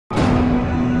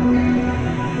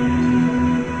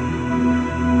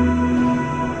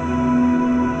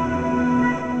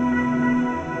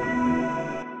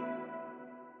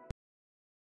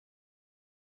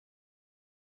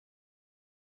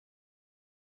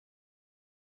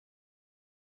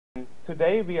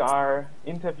Today we are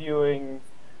interviewing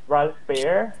Ralph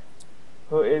Baer,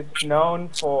 who is known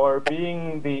for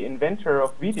being the inventor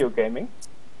of video gaming.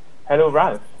 Hello,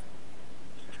 Ralph.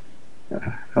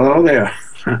 Hello there.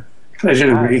 Pleasure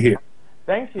to Hi. be here.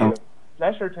 Thank Um, you.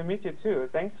 Pleasure to meet you too.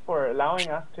 Thanks for allowing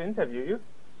us to interview you.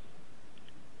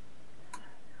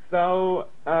 So,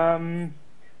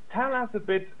 tell us a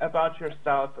bit about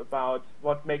yourself, about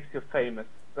what makes you famous,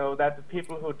 so that the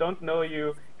people who don't know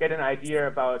you get an idea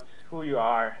about who you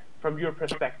are from your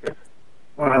perspective.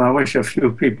 well, I wish a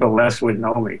few people less would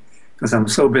know me because I'm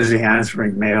so busy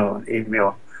answering mail and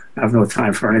email. I have no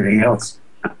time for anything else.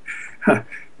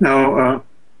 no,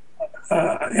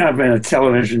 I've been a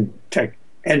television tech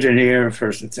engineer,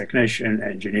 first a technician,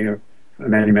 engineer for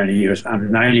many, many years.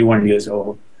 I'm 91 years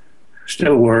old,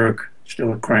 still work,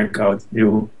 still crank out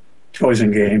new toys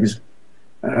and games.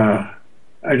 Uh,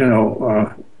 I don't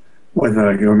know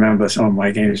whether you remember some of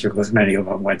my games because many of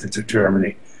them went into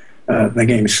Germany. The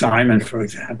game Simon, for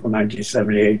example,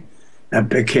 1978, that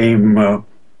became,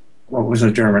 what was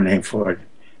the German name for it?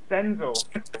 Senzo.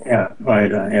 Yeah,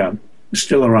 right, yeah.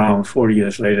 Still around 40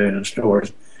 years later in the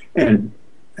stores in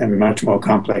a much more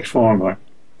complex form.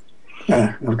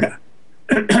 Okay.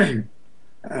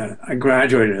 I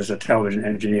graduated as a television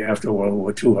engineer after World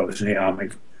War II. I was in the Army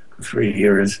for 3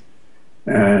 years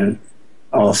and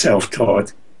all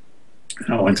self-taught.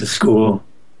 I went to school,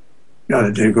 got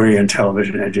a degree in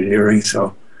television engineering.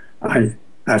 So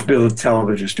I've built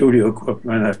television studio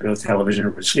equipment. I've built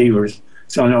television receivers.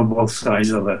 So I know both sides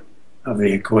of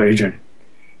the equation.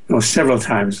 You know, several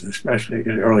times, especially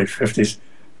in the early 50s,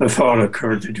 the thought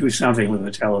occurred to do something with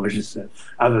the television set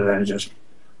other than just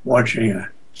watching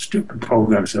stupid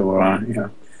programs that were on. You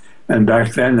know, and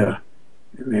back then, I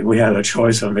mean, we had a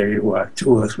choice of maybe what 2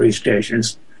 or 3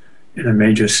 stations in a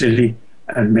major city,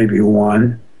 and maybe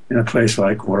one in a place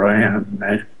like where I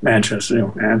am, Manchester,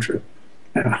 New Hampshire.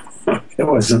 There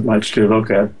wasn't much to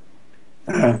look at,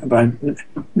 but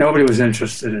nobody was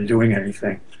interested in doing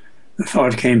anything. The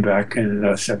thought came back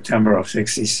in September of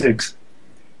 '66.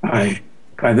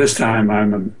 By this time,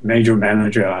 I'm a major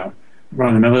manager. I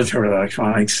run the military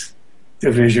electronics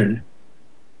division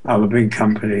of a big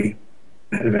company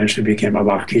that eventually became a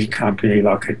Lockheed company,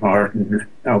 Lockheed Martin,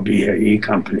 now BAE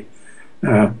company,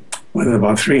 with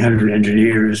about 300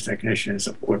 engineers, technicians,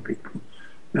 support people.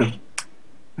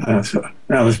 So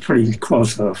that was pretty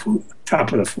close to the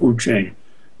top of the food chain.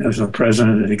 There was the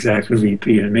president, the executive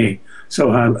VP, and me.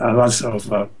 So I had lots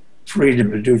of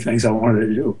freedom to do things I wanted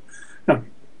to do.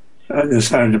 I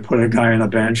decided to put a guy on a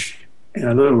bench in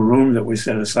a little room that we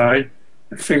set aside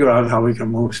and figure out how we can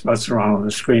move spots around on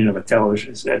the screen of a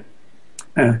television set.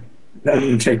 That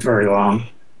didn't take very long.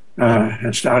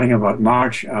 And starting about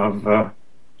March of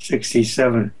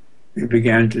 '67, we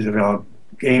began to develop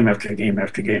game after game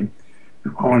after game.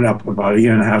 We wound up about a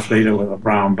year and a half later with a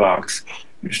brown box,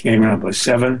 which game number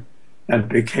 7. That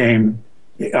became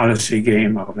the Odyssey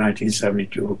game of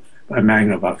 1972 by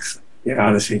Magnavox. The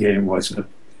Odyssey game was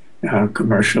a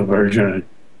commercial version,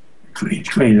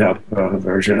 cleaned up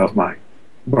version of my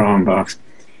brown box.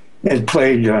 It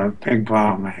played ping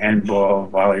pong, handball,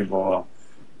 volleyball,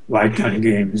 light gun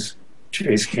games,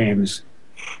 chase games,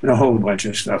 and a whole bunch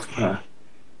of stuff.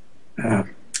 And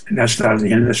that started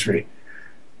the industry.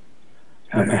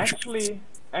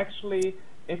 Actually,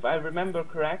 if I remember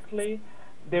correctly,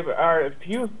 there are a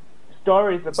few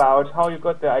stories about how you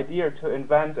got the idea to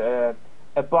invent a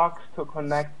box to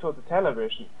connect to the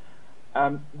television.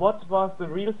 What was the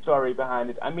real story behind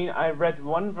it? I mean, I read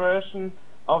one version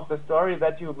of the story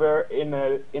that you were in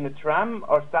a tram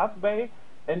or subway,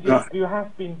 and you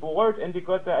have been bored, and you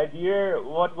got the idea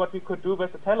what we could do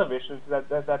with the televisions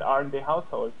that are in the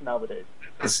households nowadays.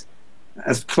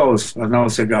 That's close, but no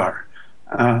cigar.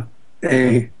 Uh,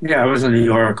 yeah, I was in New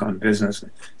York on business,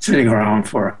 sitting around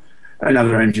for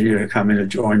another engineer to come in to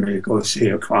join me to go see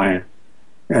a client.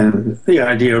 And the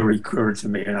idea recurred to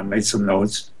me, and I made some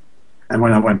notes. And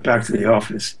when I went back to the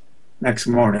office next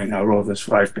morning, I wrote this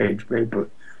 5-page paper.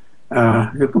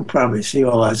 You can probably see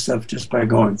all that stuff just by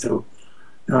going to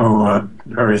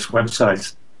various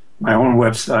websites. My own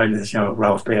website is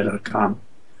ralphbaer.com.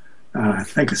 I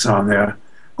think it's on there.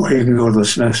 Or you can go to the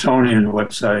Smithsonian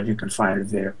website, you can find it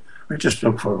there. Or just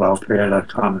look for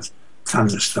ralphbaer.com. There's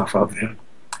tons of stuff out there.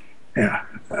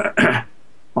 Yeah,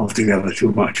 altogether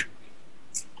too much.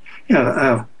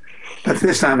 But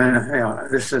this time,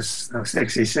 this is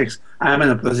 '66. I'm in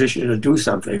a position to do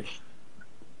something.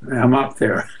 I'm up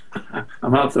there.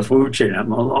 I'm up the food chain. I'm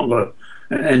no longer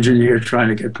an engineer trying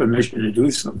to get permission to do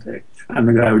something. I'm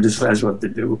the guy who decides what to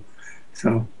do.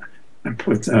 So I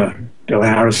put Bill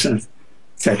Harrison,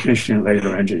 technician,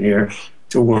 later engineer,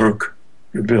 to work,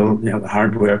 to build, the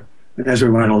hardware. And as we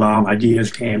went along,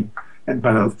 ideas came. And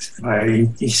by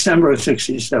December of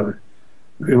 '67,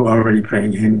 we were already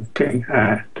playing ping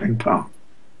pong.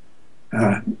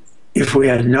 Uh, if we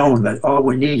had known that all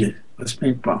we needed was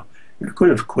ping pong, we could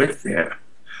have quit there.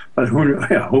 But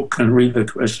who can read the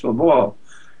crystal ball?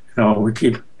 We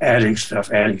keep adding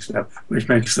stuff, which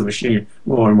makes the machine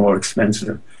more and more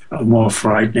expensive, more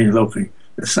frightening looking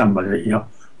to somebody,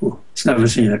 who's never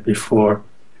seen it before.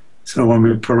 So when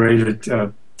we paraded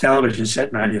television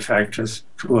set manufacturers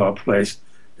through our place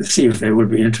to see if they would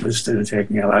be interested in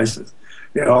taking a license,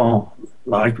 they all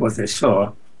liked what they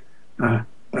saw, but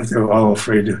they were all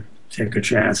afraid to take a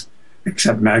chance,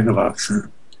 except Magnavox.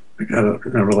 We got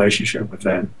in a relationship with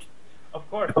them. Of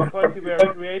course, because you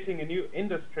were creating a new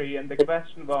industry, and the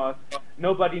question was,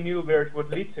 nobody knew where it would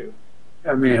lead to.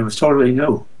 I mean, it was totally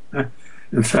new.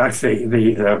 In fact,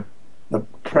 the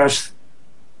press,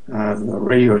 the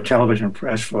radio television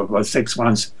press for about 6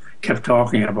 months kept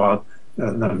talking about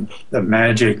the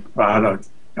magic product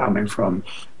coming from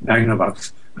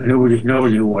Magnavox. Nobody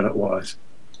knew what it was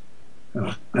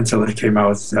until it came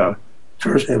out.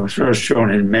 It was first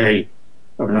shown in May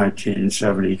of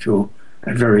 1972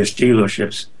 at various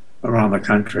dealerships around the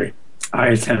country. I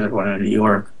attended one in New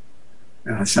York,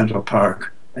 Central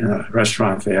Park, in a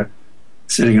restaurant there,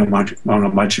 sitting among a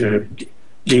bunch of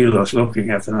dealers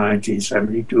looking at the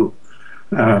 1972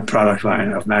 product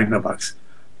line of Magnavox.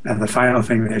 And the final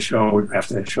thing they showed,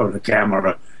 after they showed the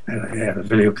camera, and they had a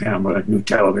video camera, a new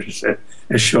television set,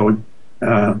 it showed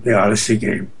the Odyssey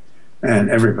game. And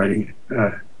everybody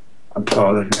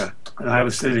applauded. And I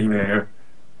was sitting there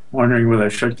wondering whether I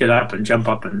should get up and jump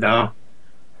up and down.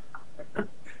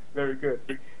 Very good.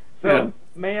 So,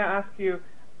 may I ask you,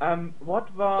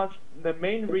 what was the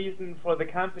main reason for the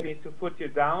company to put you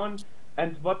down,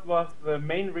 and what was the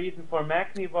main reason for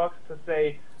Magnavox to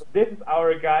say, this is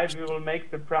our guy, we will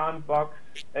make the brown box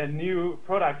a new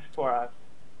product for us?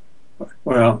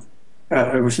 Well,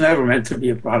 it was never meant to be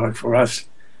a product for us,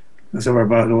 because there were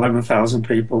about 11,000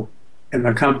 people in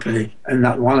the company, and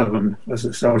not one of them was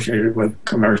associated with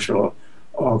commercial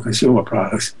or consumer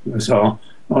products. It was all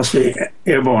mostly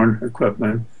airborne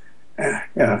equipment,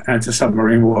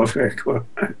 anti-submarine warfare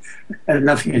equipment, and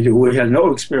nothing to do. We had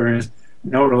no experience,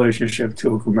 no relationship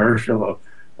to commercial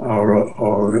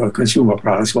or consumer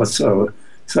products whatsoever.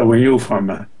 So we knew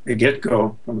from the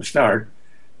get-go, from the start,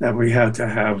 that we had to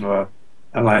have a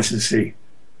licensee.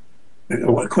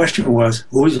 The question was,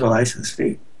 who's the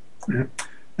licensee?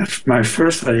 My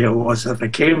first idea was that the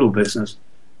cable business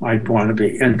might want to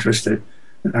be interested.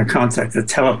 And I contacted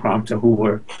Teleprompter, who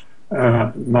were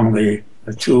among the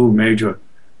two major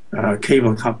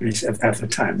cable companies at the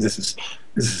time. This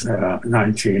is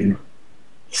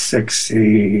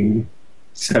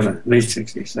 1967, late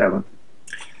 '67.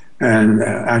 And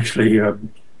actually, a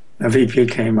VP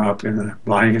came up in a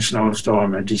blinding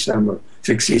snowstorm in December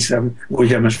 '67. We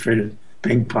demonstrated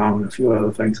ping pong and a few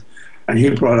other things. And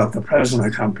he brought up the president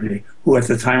of the company, who at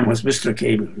the time was Mr.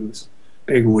 Cable, who was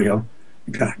big wheel.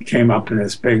 He came up in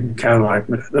this big Cadillac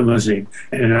limousine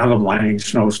in another blinding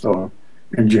snowstorm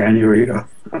in January of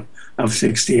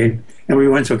 '68. And we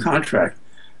went to a contract.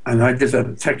 And I did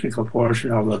the technical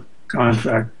portion of the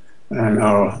contract, and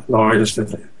our lawyers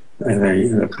did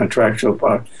the contractual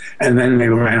part. And then they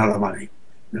ran out of money.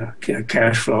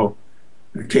 Cash flow,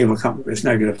 the cable company was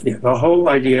negative. The whole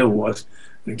idea was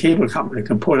the cable company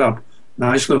can put up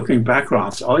nice looking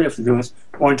backgrounds. All you have to do is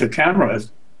point a camera at a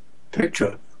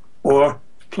picture or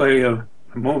play a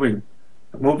moving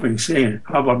scene.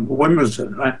 How about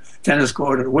Wimbledon, right? Tennis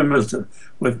court at Wimbledon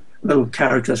with little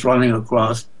characters running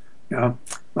across,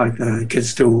 like the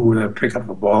kids do who pick up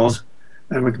the balls.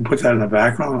 And we can put that in the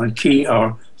background and key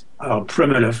our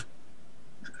primitive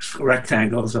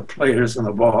rectangles of players and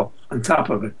the ball on top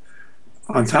of it.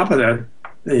 On top of that,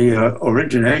 the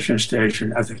origination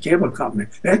station at the cable company,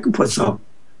 they can put some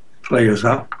players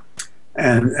up.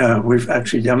 And we've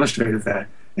actually demonstrated that.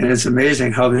 And it's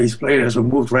amazing how these players who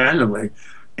moved randomly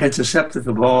intercepted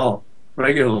the ball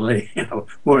regularly,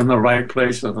 were in the right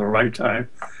place at the right time.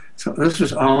 So this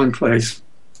was all in place.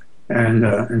 And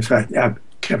in fact, I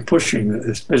kept pushing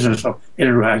this business of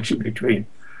interaction between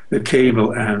the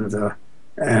cable and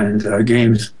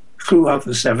games throughout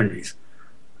the '70s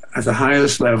at the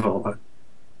highest level.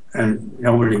 And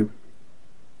nobody,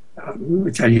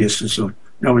 10 years too soon,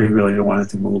 nobody really wanted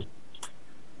to move.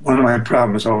 One of my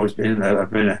problems has always been that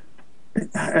I've been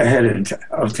ahead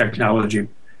of technology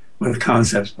with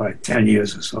concepts by 10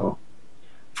 years or so.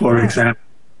 For example,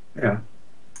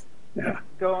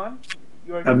 Go on.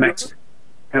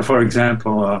 For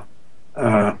example,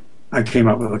 I came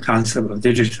up with a concept of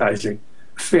digitizing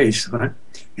face. Right?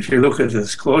 If you look at the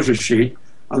disclosure sheet,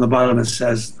 on the bottom it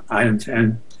says item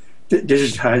 10,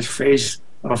 digitize face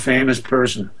of a famous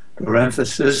person,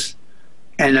 parenthesis,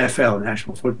 NFL,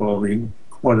 National Football League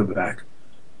quarterback.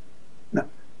 Now,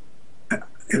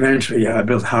 eventually, I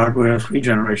built hardware, 3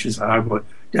 generations of hardware,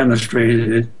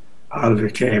 demonstrated it. Out of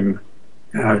it came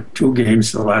 2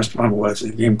 games. The last one was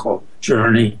a game called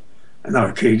Journey, an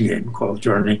arcade game called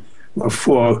Journey, where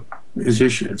 4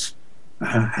 musicians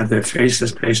had their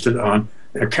faces pasted on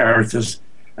their characters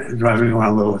and driving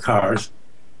around little cars.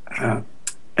 Uh,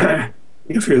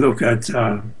 if you look at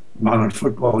modern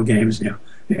football games,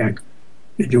 yeah,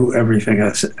 you do everything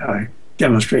as I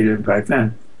demonstrated back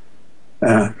then.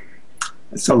 Uh,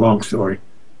 it's a long story.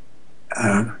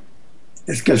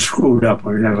 It gets screwed up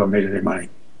when we never made any money.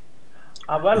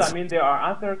 Well, I mean, there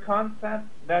are other concepts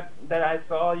that I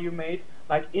saw you made,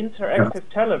 like Yeah, interactive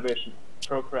television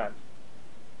programs.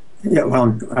 yeah.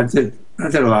 Well, I did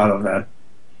a lot of that.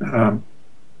 Um,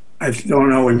 I don't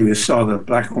know when you saw the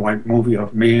black and white movie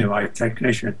of me and my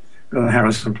technician, Bill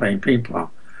Harrison, playing ping pong.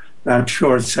 That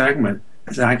short segment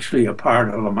is actually a part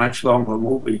of a much longer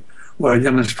movie where I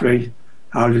demonstrate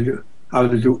how to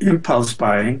do impulse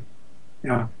buying. You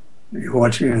know, you're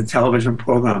watching a television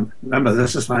program. Remember,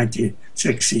 this is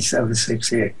 1967,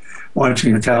 68.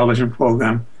 Watching a television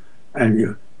program, and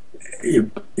you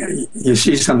you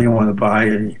see something you want to buy,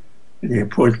 and you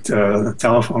put the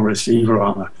telephone receiver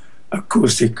on an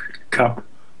acoustic cup.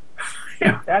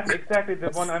 Yeah, That's exactly the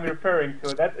one I'm referring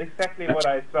to. That's exactly what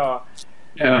I saw.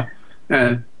 yeah.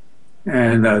 And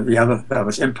the other that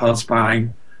was impulse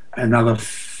buying. Another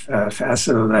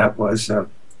facet of that was uh,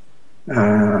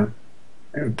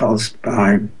 impulse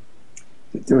buying.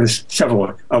 There was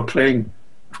several. Oh,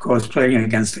 of course, playing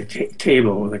against the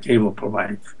cable, the cable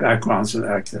providing backgrounds and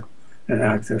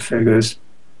active figures.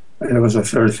 And there was a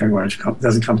third thing which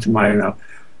doesn't come to mind now.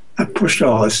 I pushed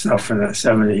all this stuff in the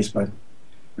 70s, but it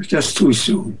was just too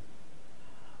soon.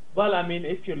 Well, I mean,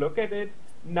 if you look at it,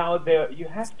 now there you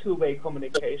have two-way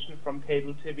communication from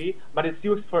cable TV, but it's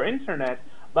used for internet.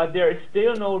 But there is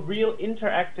still no real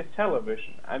interactive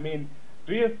television. I mean,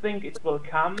 do you think it will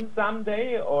come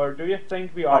someday, or do you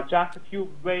think we are just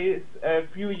a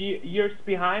few years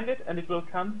behind it, and it will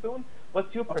come soon?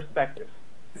 What's your perspective?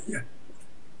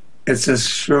 It's as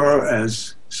sure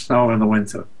as snow in the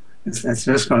winter. It's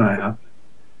just going to happen.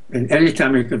 And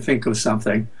anytime you can think of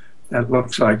something that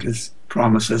looks like it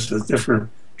promises a different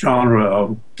genre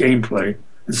of gameplay,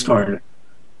 it's starting.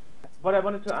 What I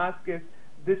wanted to ask is,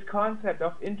 this concept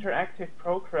of interactive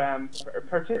program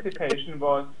participation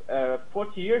was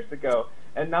 40 years ago,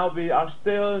 and now we are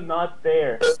still not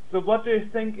there. So what do you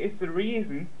think is the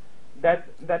reason that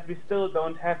we still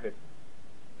don't have it?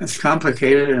 It's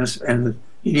complicated, and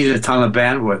you need a ton of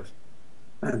bandwidth.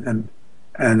 And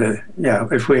yeah,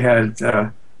 if we had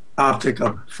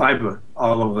optical fiber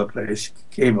all over the place,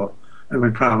 cable, it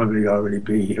would probably already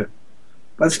be here.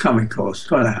 But it's coming close. It's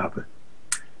going to happen.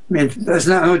 I mean, there's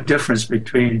no difference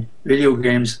between video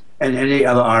games and any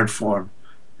other art form.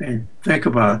 I mean, think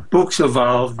about it. Books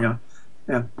evolved.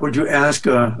 Would you ask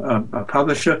a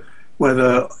publisher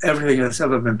whether everything that's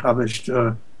ever been published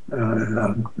we're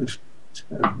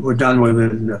done with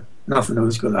it and nothing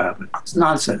was going to happen? It's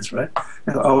nonsense, right?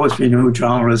 There'll always be new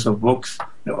genres of books.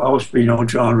 There'll always be new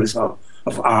genres of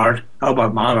art. How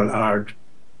about modern art?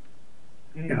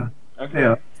 Yeah. Okay.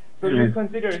 Yeah. So you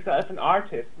consider yourself an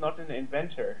artist, not an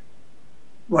inventor?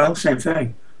 Well, same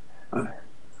thing.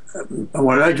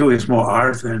 What I do is more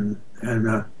art I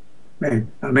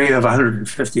may have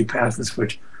 150 patents,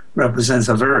 which represents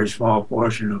a very small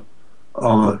portion of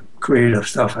all the creative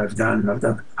stuff I've done. I've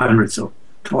done hundreds of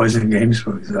toys and games,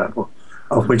 for example,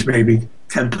 of which maybe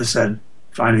 10%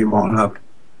 finally wound up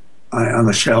on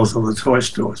the shelves of the toy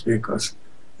stores because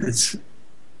it's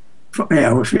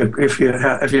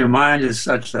if your mind is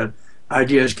such that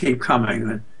ideas keep coming,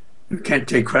 then you can't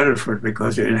take credit for it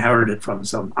because you inherited it from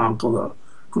some uncle or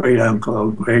great uncle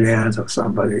or great aunt or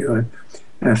somebody. And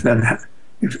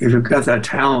if you've got that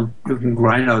talent, you can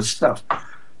grind out stuff.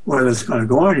 Whether it's going to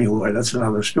go anywhere, that's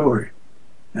another story.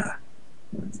 Yeah.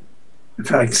 In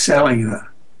fact, selling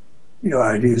your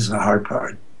ideas is the hard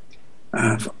part.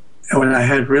 And when I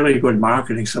had really good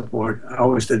marketing support, I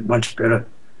always did much better.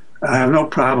 I have no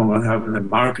problem with having the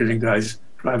marketing guys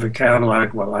drive a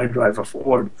Cadillac while I drive a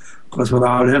Ford, because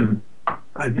without him,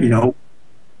 I'd be no.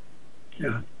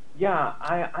 Yeah. Yeah,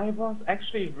 I was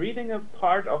actually reading a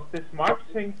part of this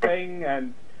marketing thing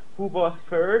and who was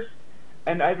first.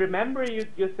 And I remember you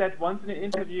said once in an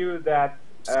interview that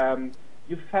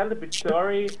you felt a bit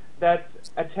sorry that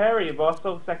Atari was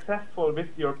so successful with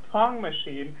your Pong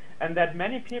machine and that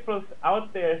many people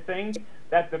out there think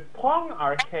that the Pong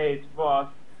arcade was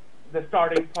the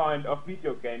starting point of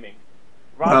video gaming,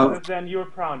 rather Well, than your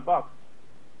brown box.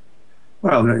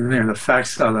 the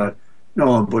facts are that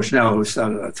Nolan Bushnell, who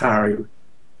started Atari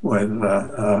with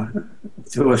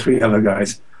two or three other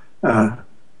guys, uh,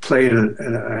 played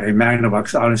a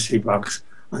Magnavox Odyssey box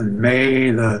on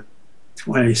May the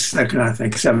 22nd, I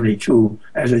think, 72,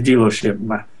 as a dealership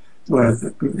where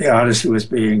the Odyssey was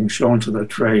being shown to the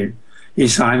trade. He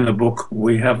signed the book.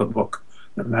 We have a book,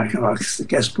 the Magnavox the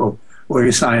guest book, where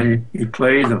he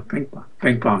played the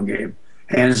ping pong game,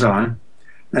 hands on.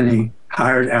 Then he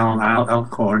hired Alan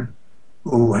Alcorn,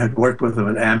 who had worked with him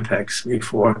at Ampex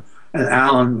before. And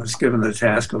Alan was given the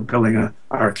task of building an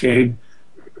arcade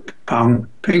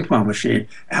ping pong machine.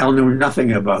 Al knew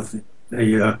nothing about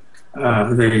the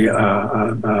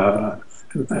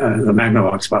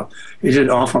Magnavox box. He did it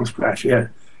all from scratch. He had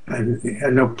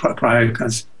no prior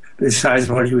besides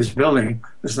what he was building.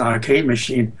 Was an arcade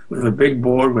machine with a big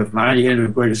board with 90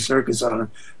 integrated circuits on it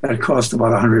that cost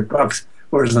about $100,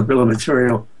 whereas the bill of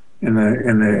material in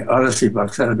the Odyssey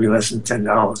box had to be less than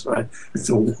 $10. Right? It's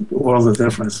a world of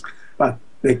difference. But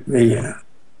the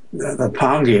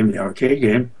Pong game, the arcade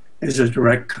game, is a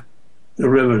direct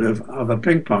derivative of a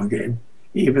ping pong game,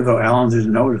 even though Alan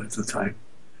didn't know it at the time.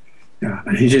 Yeah,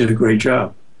 and he did a great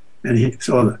job. And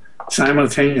so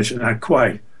simultaneously, not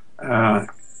quite,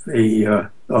 the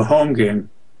home game,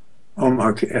 home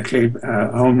arcade,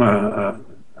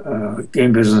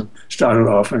 game business started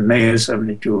off in May of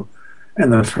 '72,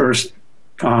 and the first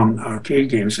Pong arcade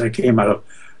games that came out of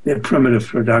their primitive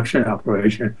production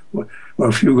operation, where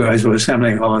a few guys were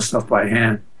assembling all the stuff by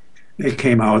hand. They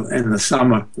came out in the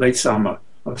summer, late summer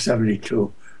of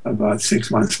 '72, about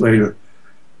 6 months later.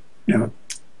 You know,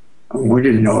 we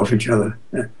didn't know of each other.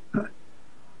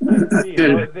 See,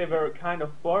 so they were kind of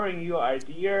borrowing your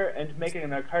idea and making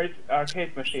an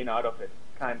arcade machine out of it,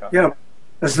 kind of. Yeah,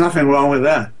 there's nothing wrong with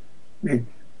that. I mean,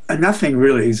 nothing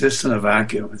really exists in a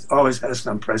vacuum. It always has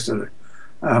some precedent.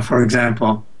 For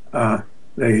example,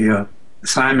 the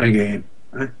Simon game,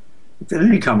 right? It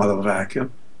didn't come out of a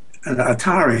vacuum. And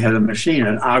Atari had a machine,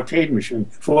 an arcade machine,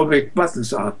 4 big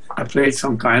buttons on it. I played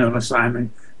some kind of a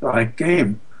Simon-like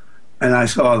game. And I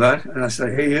saw that, and I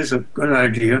said, hey, here's a good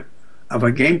idea of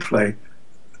a gameplay.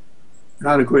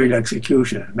 Not a great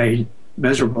execution. It made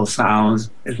miserable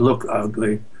sounds. It looked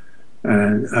ugly.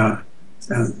 And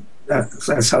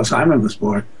that's how Simon was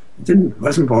born.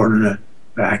 Wasn't born in a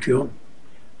vacuum.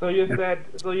 So you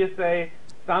say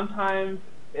sometimes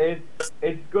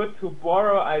it's good to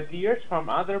borrow ideas from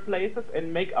other places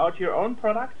and make out your own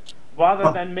product rather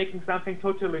than making something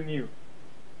totally new.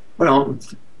 Well,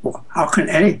 how can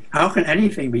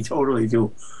anything be totally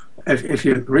new? If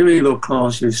you really look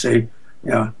close, you say,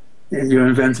 yeah, you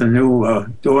invent a new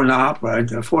doorknob, right?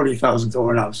 There are 40,000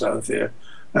 doorknobs out there,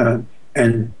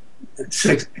 and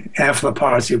half the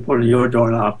parts you put in your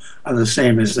doorknob are the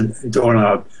same as the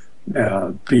doorknob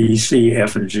B, C,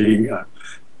 F, and G.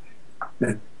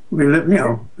 We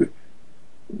live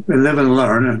and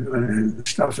learn, and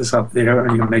stuff is up there,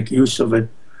 and you make use of it,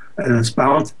 and it's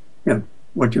bound,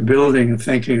 what you're building and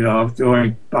thinking of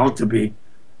doing, bound to be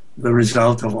the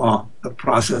result of all the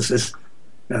processes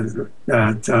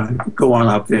that go on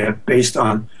up there based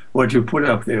on what you put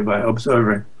up there by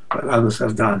observing what others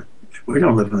have done. We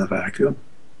don't live in a vacuum.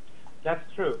 That's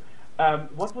true.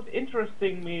 What was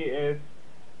interesting me is,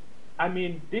 I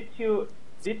mean, did you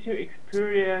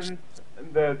experience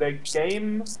the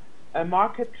game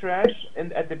market crash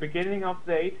at the beginning of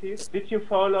the 80s? Did you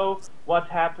follow what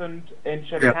happened in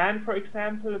Japan, for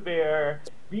example, where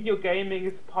video gaming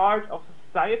is part of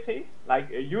society, like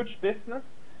a huge business?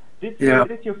 Did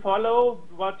you follow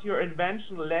what your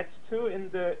invention led to in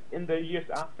the years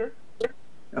after?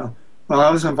 Yeah. Well, I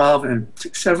was involved in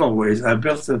several ways. I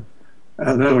built a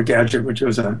little gadget, which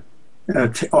was an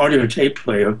audio tape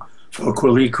player for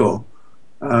Coleco.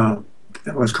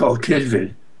 It was called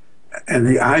KidVid. And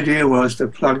the idea was to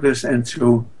plug this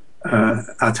into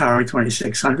Atari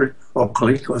 2600, or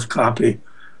Coleco's copy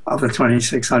of the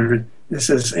 2600. This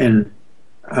is in,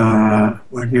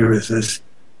 what year is this?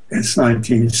 It's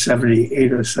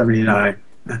 1978 or 79,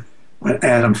 when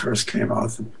Adam first came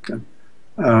out.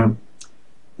 The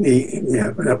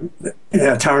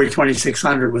Atari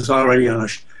 2600 was already on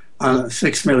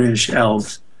 6 million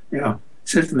shelves,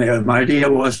 sitting there. My idea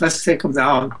was, let's take them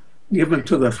down, give them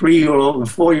to the 3-year-old and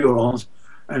 4-year-olds,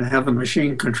 and have the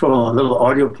machine control a little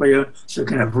audio player so you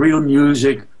can have real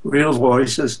music, real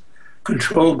voices,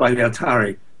 controlled by the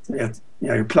Atari.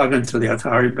 You plug into the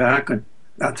Atari back, and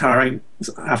Atari,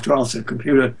 after all, it's a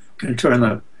computer, can turn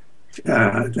the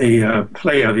the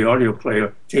player, the audio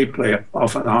player, tape player,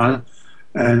 off and on.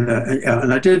 And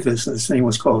I did this. This thing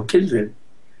was called Kidvid.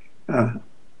 I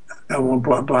won't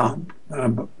bother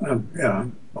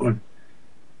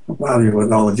you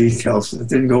with all the details. It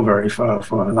didn't go very far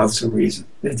for lots of reasons.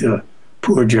 They did a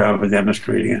poor job of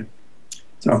demonstrating it.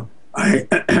 So I,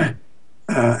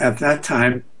 at that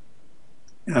time,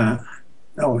 that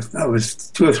was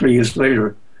 2 or 3 years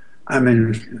later. I'm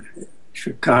in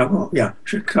Chicago. Yeah,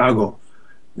 Chicago.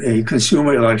 The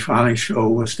Consumer Electronics Show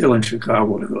was still in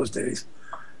Chicago in those days.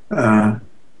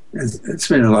 It's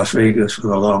been in Las Vegas for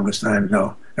the longest time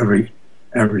now. Every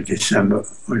December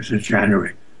or is it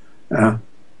January?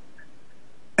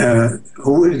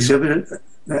 Who exhibited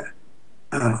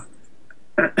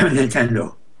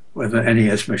Nintendo with the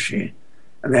NES machine,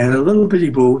 and they had a little bitty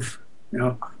booth,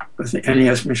 with the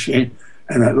NES machine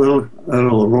and that little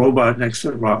robot next to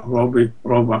it,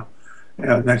 robot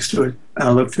next to it. And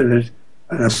I looked at it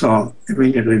and I saw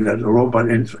immediately that the robot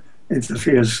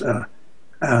interferes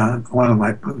one of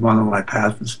my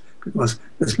patents, because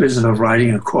this business of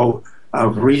writing a code,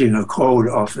 of reading a code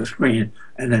off the screen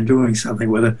and then doing something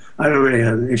with it, I already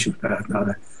had an issue patent on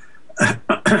it.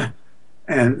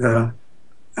 And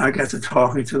I got to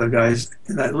talking to the guys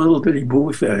in that little bitty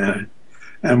booth there.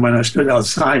 And when I stood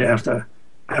outside after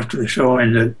the show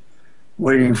ended,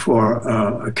 waiting for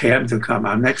a cab to come,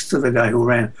 I'm next to the guy who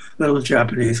ran, little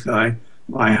Japanese guy,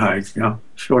 my height,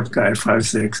 short guy,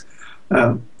 5'6".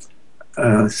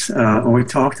 And we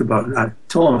talked about it. I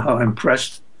told him how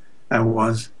impressed I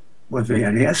was with the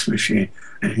NES machine,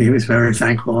 and he was very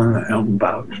thankful and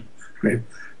about it.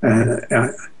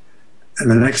 And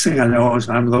the next thing I know is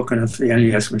I'm looking at the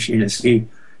NES machine to see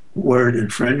where it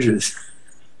infringes,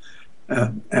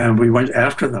 and we went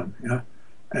after them.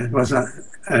 And it was not,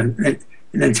 and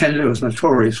Nintendo was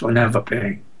notorious for never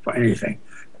paying for anything.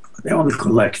 They only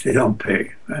collect; they don't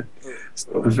pay. Right?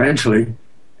 So eventually,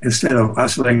 instead of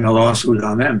us laying a lawsuit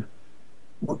on them,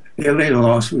 they laid a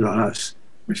lawsuit on us,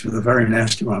 which was a very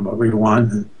nasty one, but we won,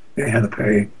 and they had to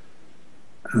pay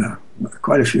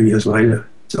quite a few years later.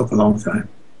 It took a long time.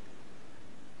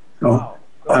 So wow.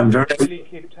 So I'm very really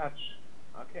keep touch.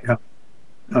 Okay. Yeah,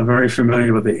 I'm very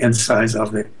familiar with the insides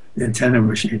of the Nintendo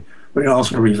machine. We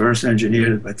also reverse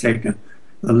engineered it by taking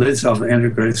the lids off the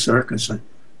integrated circuits and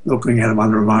looking at them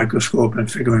under a microscope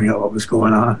and figuring out what was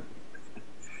going on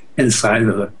inside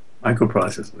of the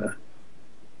microprocessor.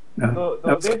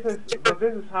 So this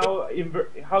is how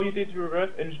you did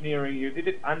reverse engineering. You did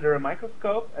it under a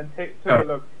microscope and took a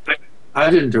look. I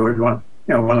didn't do it.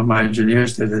 One of my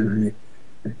engineers did it.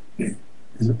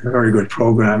 He's a very good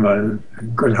programmer, a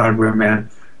good hardware man,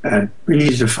 and we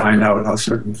needed to find out how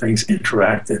certain things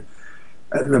interacted.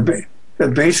 The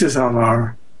basis of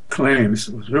our claims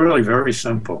was really very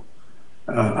simple.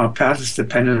 Our patents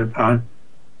depended upon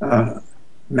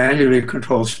manually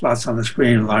controlled spots on the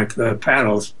screen, like the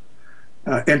paddles,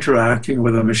 interacting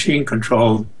with a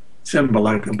machine-controlled symbol,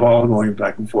 like a ball going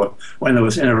back and forth. When there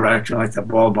was interaction, like the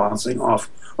ball bouncing off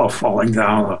or falling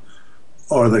down,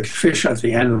 or the fish at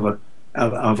the end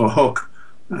of a hook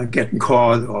getting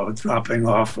caught or dropping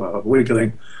off or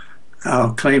wiggling.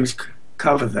 Our claims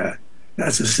cover that.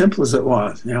 That's as simple as it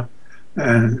was,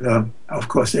 And of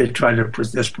course, they tried to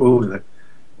disprove that.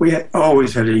 We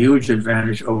always had a huge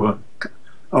advantage over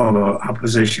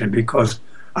opposition, because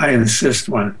I insist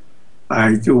when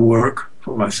I do work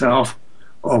for myself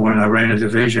or when I ran a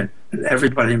division, that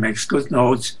everybody makes good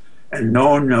notes and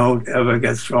no note ever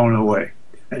gets thrown away.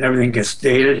 And everything gets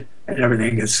dated and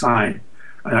everything gets signed.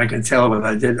 And I can tell what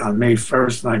I did on May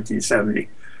 1st, 1970.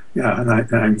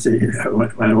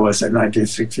 When it was at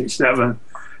 1967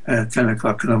 at 10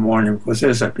 o'clock in the morning, because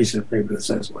there's that piece of paper that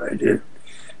says what I did.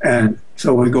 And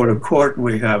so we go to court and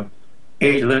we have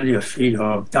 8 linear feet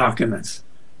of documents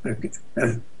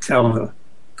that tell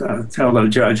the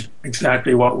judge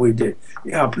exactly what we did.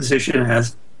 The opposition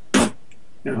has,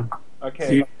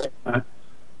 Okay.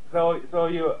 So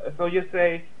you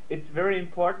say it's very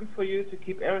important for you to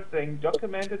keep everything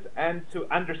documented and to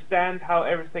understand how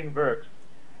everything works.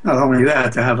 Not only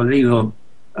that, to have a legal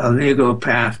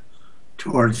path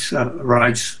towards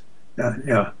rights,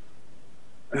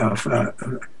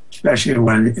 especially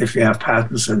if you have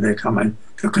patents and they come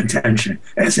into contention,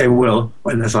 as they will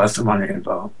when there's lots of money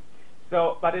involved.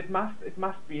 So, but it must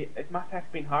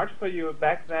have been hard for you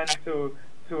back then to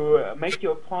make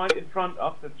your point in front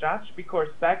of the judge, because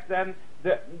back then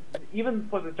even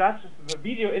for the judges, the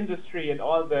video industry and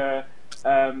all the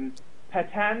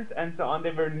patents and so on,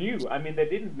 they were new. I mean, they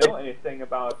didn't know anything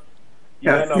about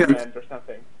development or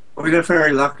something. We got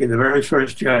very lucky. The very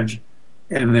first judge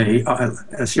in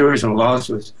a series of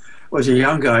lawsuits was a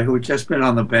young guy who had just been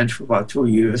on the bench for about 2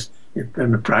 years. He'd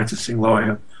been a practicing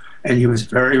lawyer, and he was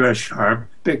very, very sharp,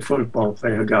 big football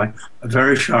player guy,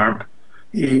 very sharp.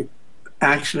 He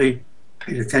actually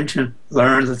paid attention,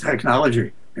 learned the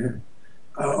technology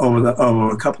over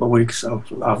a couple of weeks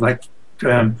of lecture to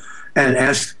him, and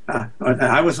asked. And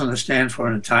I was on the stand for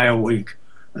an entire week,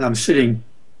 and I'm sitting.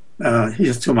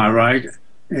 He's to my right,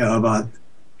 about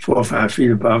 4 or 5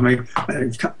 feet above me,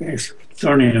 and he's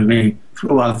turning to me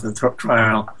throughout the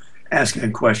trial,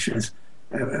 asking questions.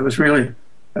 It was really,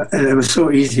 and it was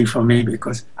so easy for me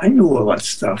because I knew all that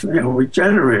stuff. We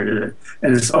generated it,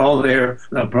 and it's all there.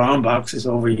 The brown box is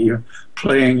over here,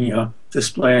 playing,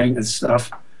 displaying and stuff.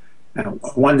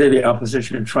 One day the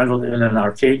opposition trundled in an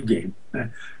arcade game.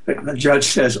 The judge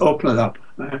says, "Open it up."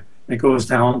 It goes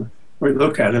down. We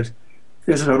look at it.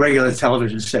 There's a regular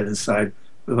television set inside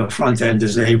with a front end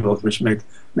disabled, which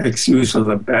makes use of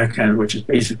the back end, which is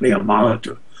basically a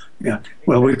monitor. Yeah.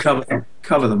 Well, we cover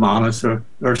the monitor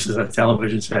versus a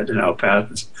television set in our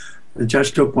patents. The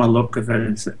judge took one look at it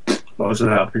and said, "Close it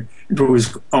up." He drew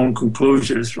his own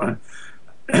conclusions, right?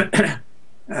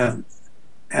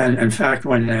 And in fact,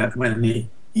 when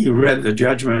he read the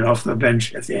judgment off the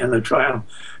bench at the end of the trial,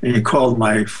 and he called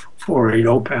my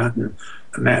 480 patent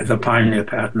the pioneer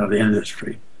patent of the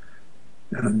industry.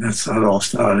 And that's how it all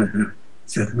started.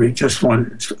 So we just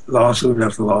won lawsuit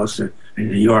after lawsuit in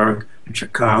New York, in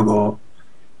Chicago,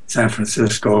 San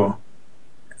Francisco,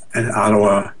 and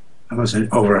Ottawa. I was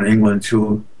over in England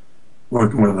too,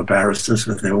 working with the barristers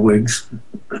with their wigs.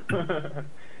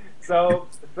 So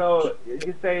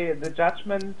you say the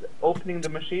judgment, opening the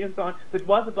machine and so on. So it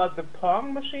was about the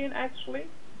Pong machine, actually?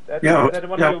 Is that the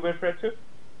one you referred to?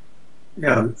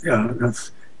 Yeah.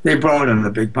 They brought in the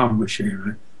big Pong machine,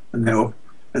 right?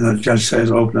 And the judge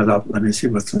says, "Open it up. Let me see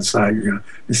what's inside."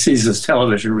 He sees this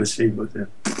television receiver there.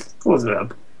 Close it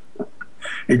up.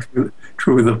 He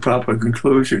drew the proper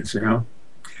conclusions,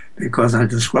 because I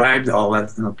described all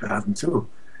that in the patent too.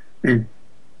 I mean,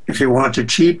 if you want a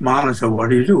cheap monitor,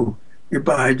 what do? You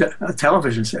buy a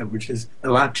television set, which is a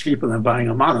lot cheaper than buying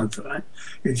a monitor, right?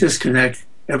 You just connect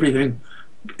everything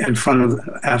in front of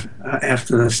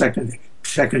after the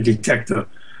second detector.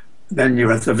 Then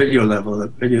you're at the video level, the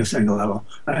video signal level,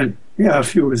 and a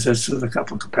few resistors, a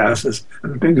couple of capacitors,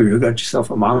 and bingo, you got yourself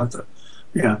a monitor.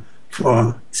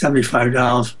 For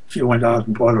 $75, if you went out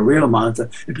and bought a real monitor,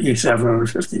 it'd be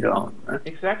 $750. Right?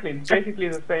 Exactly, it's basically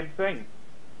the same thing,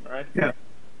 right? Yeah,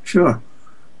 sure.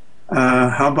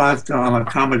 How about on a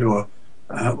Commodore?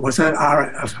 Was that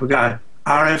RF? I forgot.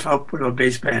 RF output or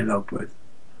baseband output?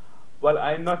 Well,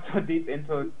 I'm not so deep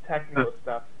into technical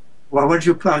stuff. What would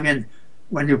you plug in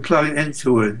when you plug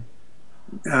into it?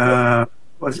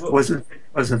 Was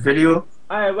it video?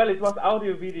 Well, it was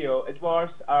audio video. It was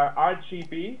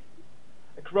RGB,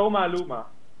 Chroma Luma.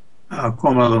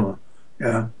 Chroma Luma,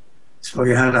 yeah. So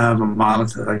you had to have a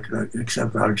monitor that could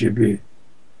accept RGB.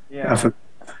 Yeah.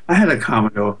 I had a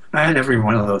Commodore. I had every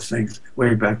one of those things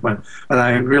way back when, but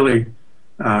I really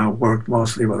worked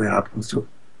mostly with the Apple II.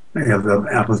 I have the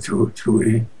Apple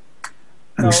IIe.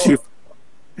 And so,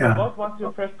 yeah. What was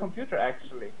your first computer,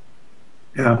 actually?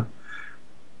 Yeah.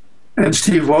 And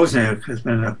Steve Wozniak has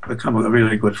become a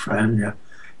really good friend. Yeah.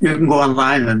 You can go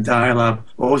online and dial up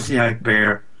Wozniak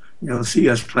Baer. You'll see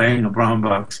us playing a brown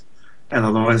box at a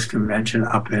lawyers convention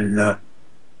up in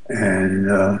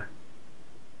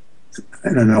I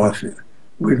don't know if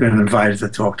we've been invited to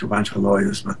talk to a bunch of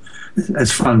lawyers, but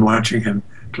it's fun watching him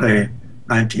play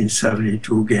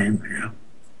 1972 game.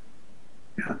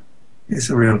 Yeah, he's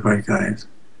a real great guy.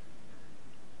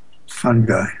 Fun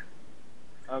guy.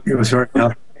 Okay.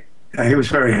 He was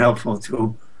very helpful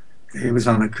too. He was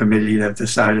on the committee that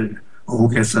decided who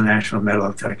gets the National Medal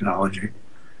of Technology,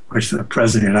 which the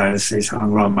President of the United States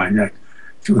hung around my neck,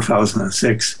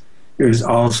 2006. He was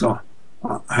also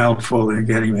helpful in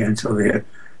getting me into the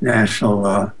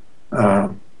National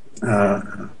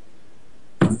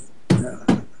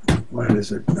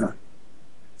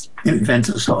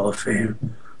Inventors Hall of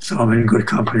Fame. So I'm in good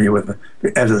company with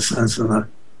the Edisons and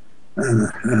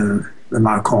the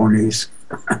Marconis.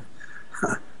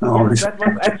 Yes, that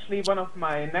was actually one of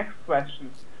my next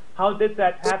questions. How did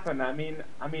that happen? I mean,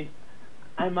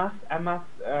 I must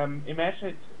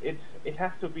imagine it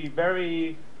has to be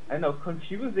very, I don't know,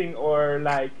 confusing or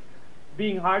like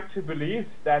being hard to believe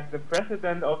that the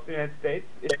President of the United States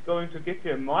is going to give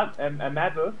you a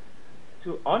medal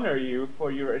to honor you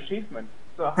for your achievement.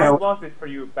 So how was it for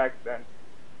you back then?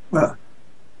 Well,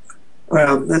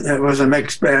 it was a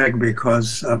mixed bag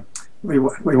because we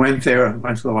went to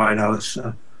the White House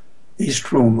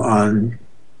East Room on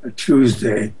a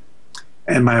Tuesday,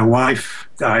 and my wife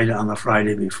died on the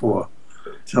Friday before.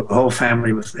 So the whole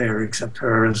family was there except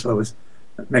her, so it was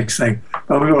a mixed thing.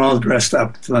 But we were all dressed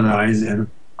up to the nines in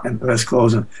best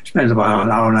clothes and spent about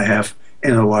an hour and a half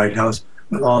in the White House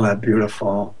with all that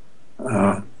beautiful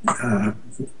uh, uh,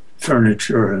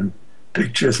 furniture and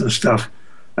pictures and stuff.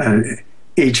 And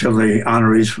each of the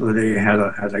honorees for the day had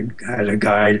a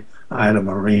guide. I had a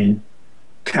Marine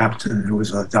captain who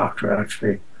was a doctor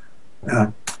actually.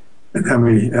 Uh, and then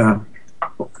we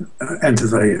entered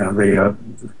the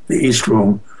East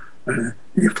Room.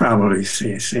 You've probably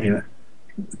seen it.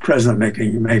 The president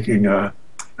making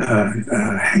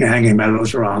hanging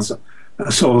medals around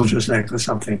a soldier's neck or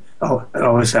something. Oh, it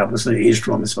always happens in the East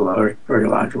Room. It's a very, very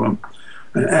large room.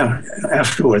 And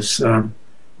afterwards,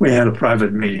 we had a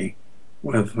private meeting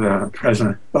with the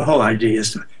president. The whole idea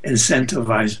is to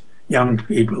incentivize young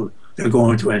people to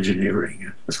go into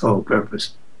engineering. That's the whole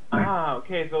purpose. Ah,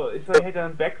 okay. So he had a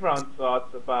background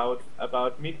thoughts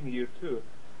about meeting you too.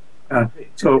 I see.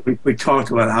 So we talked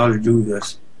about how to do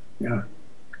this. Yeah,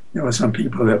 there were some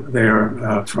people that were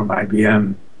there from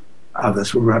IBM, others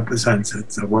who represented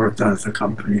the work done at the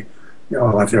company. They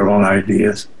all had their own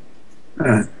ideas.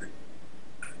 Uh,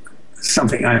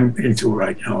 Something I'm into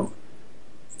right now,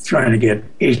 trying to get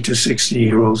 8 to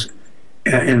 16-year-olds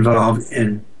involved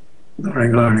in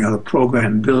learning how to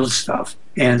program, build stuff,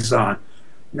 hands-on,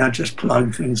 not just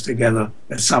plug things together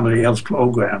that somebody else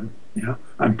programmed,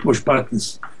 and push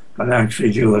buttons, but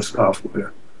actually do the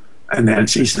software and then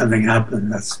see something happen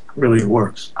that really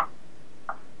works.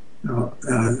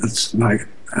 That's my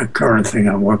current thing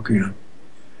I'm working on.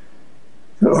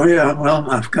 So yeah, well,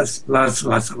 I've got lots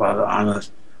of other honors.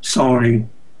 Sony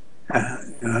had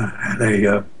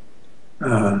an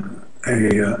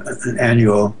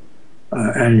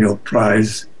annual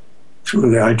prize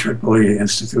through the IEEE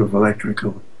Institute of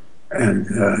Electrical and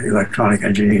Electronic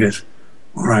Engineers,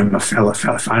 where I'm a fellow.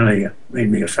 Finally made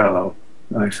me a fellow,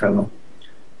 my fellow.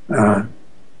 And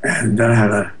then I had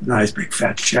a nice big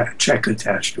fat check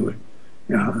attached to it.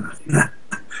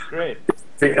 Great.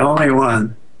 The only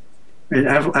one. I mean,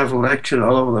 I've lectured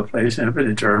all over the place. I've been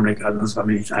in Germany, God knows how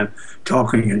many times,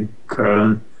 talking in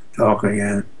Köln, talking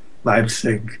in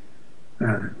Leipzig.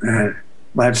 And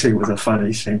Leipzig was a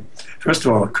funny thing. First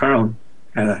of all, Köln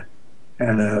had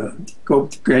a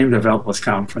game developers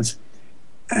conference,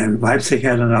 and Leipzig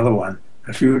had another one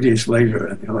a few days later,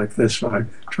 and they're like this, right,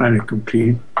 trying to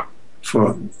compete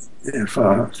for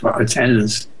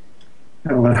attendance.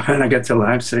 And when I get to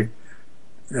Leipzig,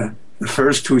 the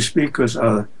first two speakers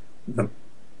are the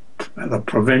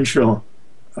provincial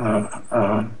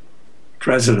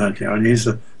president, and he's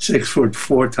a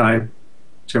 6'4" type,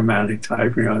 Germanic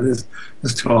type, this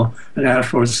tall. And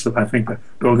afterwards, I think the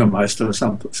Bürgermeister or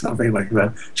something like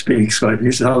that speaks. So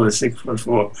he's another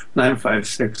 6'4", and I'm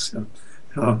 5'6".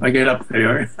 So I get up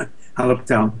there, I look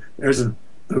down. There's a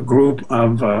group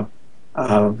of the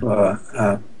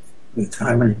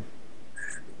Taiwan.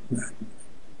 I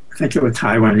think they were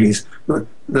Taiwanese,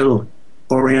 little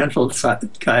Oriental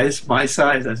guys, my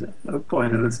size. I said, no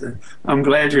point. I said, I'm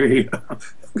glad you're here. I'm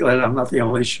glad I'm not the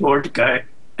only short guy.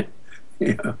 So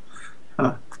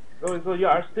you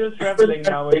are still traveling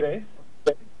nowadays?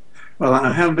 Well,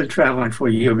 I haven't been traveling for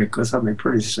a year because I've been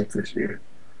pretty sick this year.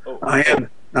 Oh. I am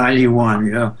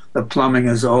 91. The plumbing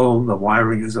is old, the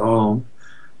wiring is old,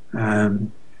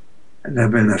 and there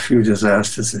have been a few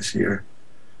disasters this year.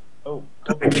 Oh,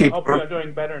 I hope you are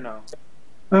doing better now.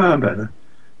 Better.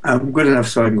 I'm good enough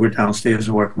so I can go downstairs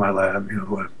and work in my lab. I've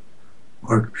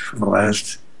worked for the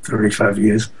last 35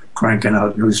 years, cranking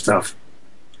out new stuff.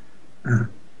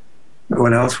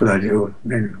 What else would I do? I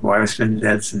mean, wife's been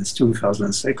dead since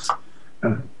 2006.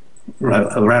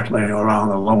 Rattling around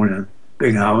alone in a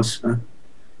big house.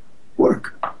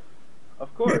 Work.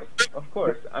 Of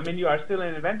course. I mean, you are still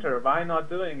an inventor. Why not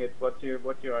doing it what you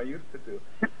are used to do?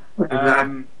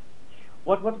 Exactly.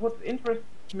 What interests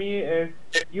me is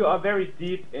you are very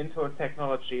deep into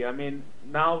technology. I mean,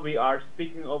 now we are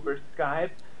speaking over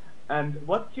Skype. And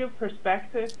what's your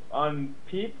perspective on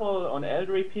people, on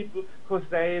elderly people, who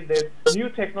say this new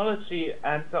technology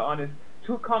and so on is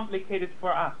too complicated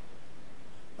for us?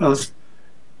 Well,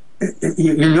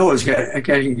 it's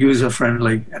getting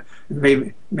user-friendly.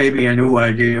 Maybe a new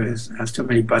idea has too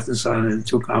many buttons on it and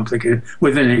too complicated.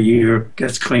 Within a year,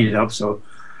 gets cleaned up. So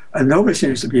nobody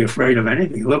seems to be afraid of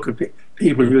anything. Look at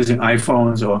people using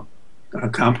iPhones or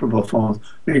comparable phones.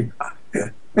 They're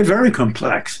very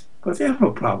complex. But they have no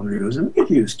problem using it.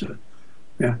 Get used to it.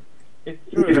 Yeah. It's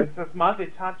true. It's a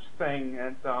multi-touch thing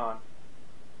and so on.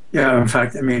 Yeah, in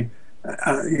fact, I mean,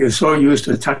 you're so used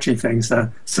to touching things that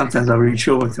sometimes I reach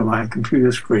over to my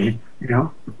computer screen,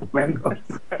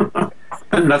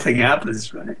 Nothing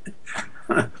happens, right?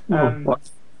 Well, Um,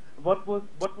 what was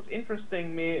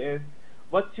interesting me is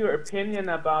what's your opinion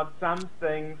about some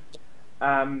things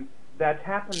um, that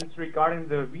happens regarding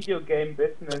the video game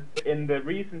business in the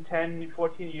recent 10,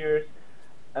 14 years,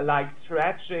 like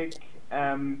tragic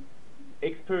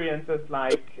experiences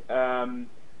like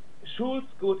school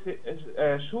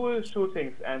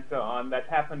shootings and so on that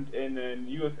happened in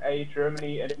USA,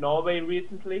 Germany, and Norway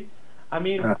recently. I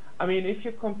mean, uh, if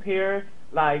you compare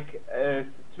like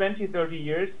 20, 30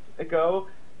 years ago,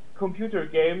 computer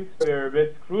games were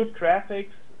with crude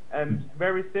graphics and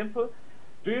very simple.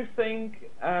 Do you think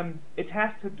it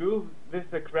has to do with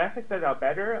the graphics that are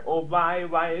better, or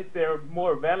why is there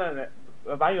more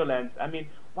violence? I mean,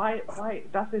 why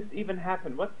does this even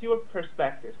happen? What's your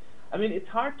perspective? I mean, it's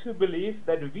hard to believe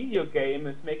that a video game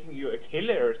is making you a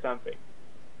killer or something.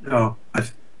 no,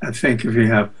 I think if you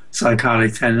have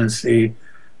psychotic tendency,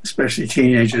 especially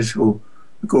teenagers who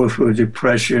go through a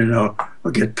depression or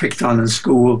get picked on in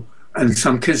school, and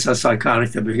some kids are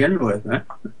psychotic to begin with. Eh?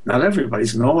 Not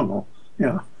everybody's normal. You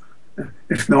know,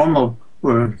 if normal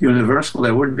were universal,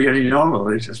 there wouldn't be any normal.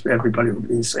 It's just everybody would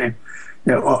be the same.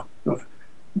 You know,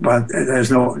 but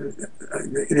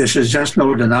this is just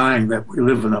no denying that we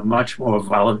live in a much more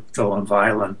volatile and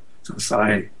violent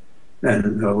society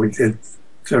than we did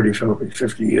 30,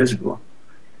 50 years ago.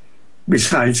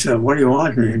 Besides, what do you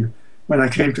want? I mean, when I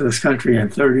came to this country in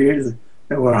 30 years,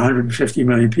 there were 150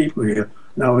 million people here.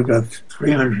 Now we got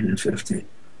 350.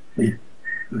 I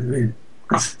mean,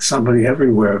 it's somebody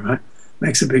everywhere, right?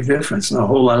 Makes a big difference. And a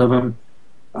whole lot of them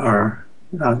are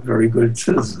not very good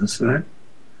citizens, right?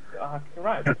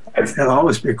 Right. There'll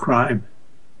always be crime.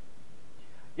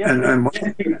 Yes.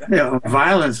 And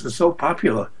violence is so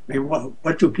popular. I mean,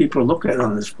 what do people look at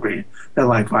on the screen? They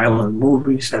like violent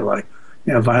movies. They like,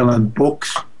 violent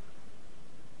books.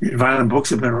 Violent books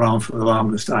have been around for the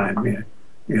longest time.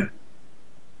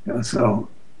 So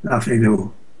nothing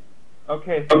new.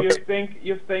 Okay, so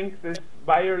you think this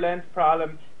violence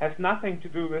problem has nothing to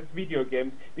do with video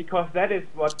games because that is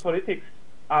what politics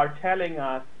are telling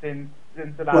us since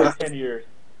the last 10 years.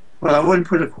 Well, I wouldn't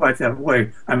put it quite that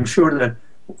way. I'm sure that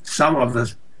some of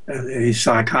these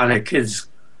psychotic kids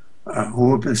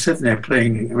who have been sitting there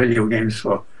playing video games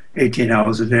for 18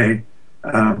 hours a day,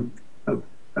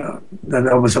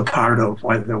 that was a part of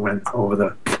why they went over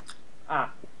the.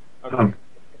 Okay.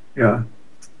 Yeah,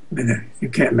 I mean, you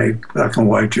can't make black and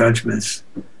white judgments.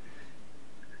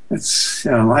 It's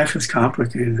life is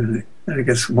complicated, and it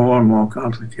gets more and more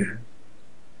complicated.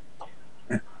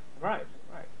 Right.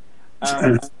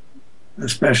 And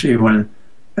especially when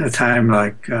at a time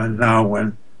like now,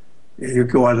 when you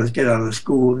get out of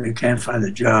school and you can't find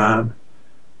a job,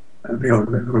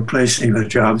 replacing the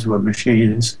jobs with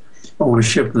machines, or we're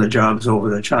shipping the jobs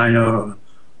over to China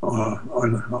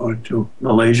or to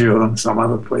Malaysia or some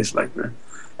other place like that.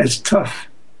 It's tough.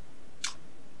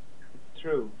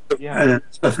 True. Yeah. And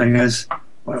the thing is,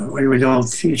 we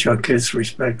don't teach our kids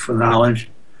respect for knowledge.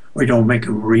 We don't make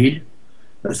them read.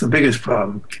 That's the biggest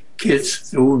problem.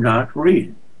 Kids do not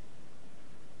read.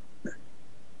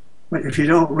 But if you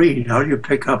don't read, how do you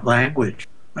pick up language?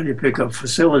 How do you pick up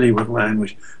facility with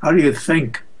language? How do you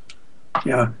think?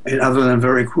 In other than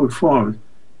very crude forms,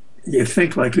 you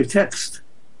think like you text.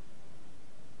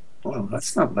 Well,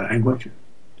 that's not language.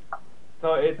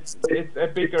 So it's a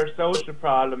bigger social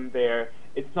problem there.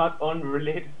 It's not only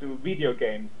related to video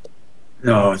games.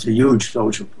 No, it's a huge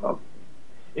social problem.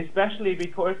 Especially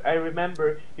because I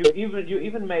remember you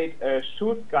even made a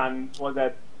shoot gun for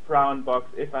that brown box.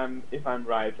 If I'm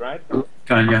right?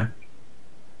 Yeah.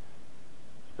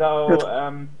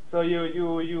 So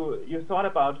you thought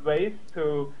about ways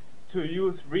to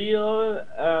use real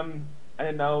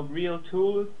real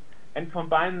tools and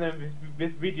combine them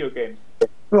with video games.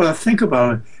 Well, think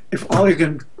about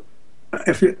it.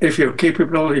 If your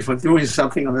capability for doing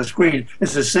something on the screen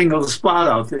is a single spot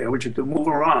out there which you can move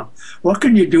around, what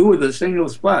can you do with a single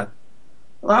spot?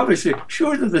 Well, obviously,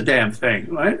 shoot the damn thing,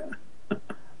 right?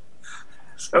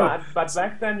 But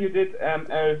back then you did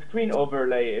a screen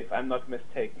overlay, if I'm not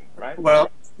mistaken, right?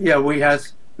 Well, yeah, we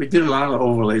did a lot of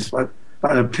overlays, but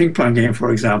by the ping pong game,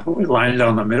 for example, we line it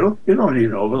down the middle. You don't need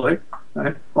an overlay,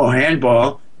 right? Or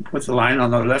handball, you put the line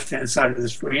on the left-hand side of the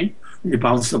screen. You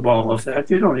bounce the ball off that.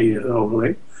 You don't need an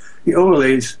overlay. The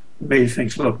overlays made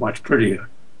things look much prettier.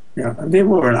 And they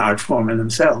were an art form in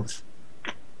themselves.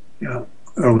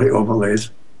 Early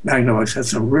overlays. Magnavox had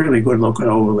some really good-looking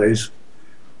overlays,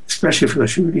 especially for the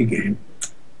shooting game.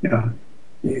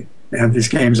 They have these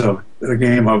games of a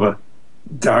game of a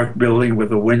dark building with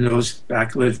the windows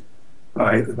backlit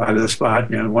by the spot.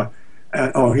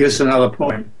 Here's another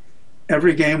point.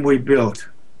 every game we built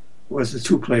was a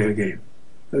two-player game.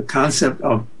 The concept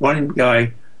of one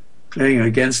guy playing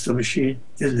against the machine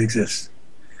didn't exist.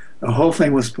 The whole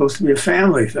thing was supposed to be a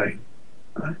family thing.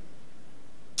 Right?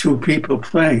 Two people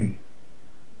playing.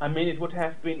 I mean, it would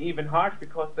have been even hard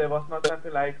because there was not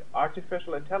something like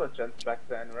artificial intelligence back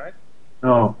then, right?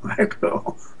 No, heck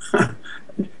no. I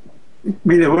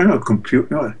mean, there were no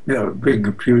computer, big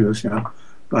computers,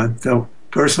 but the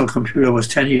personal computer was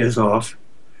 10 years off.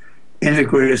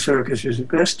 Integrated circuits is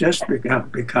just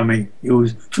becoming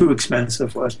used, too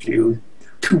expensive for us to use,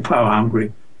 too power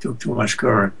hungry, too much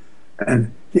current.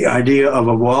 And the idea of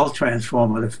a wall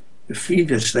transformer to feed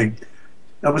this thing,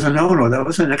 that was a no-no. That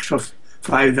was an extra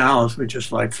 $5, which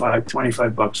is like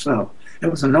 $25 now. It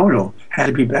was a no-no. Had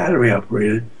to be battery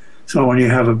operated. So when you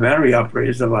have a battery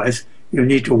operated device, you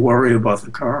need to worry about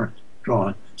the current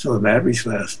drawn, so the batteries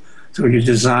last. So you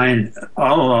design,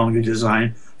 all along you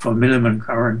design for minimum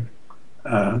current.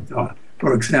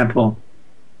 For example,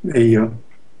 the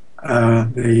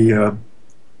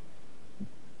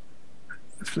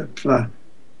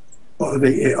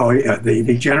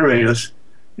generators,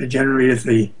 the generators,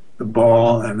 the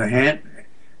ball and the hand.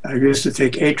 I used to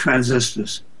take 8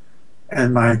 transistors,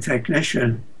 and my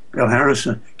technician, Bill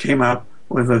Harrison, came up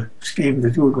with a scheme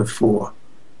to do it with 4.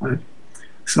 Right?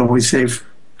 So we saved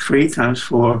 3 times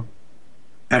 4,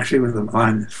 actually with the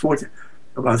line,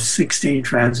 about 16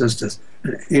 transistors.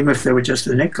 And even if they were just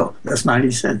a nickel, that's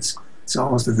 90 cents. It's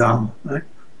almost $1. Right?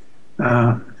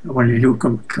 When you do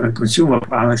consumer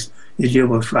products, you deal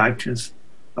with fractions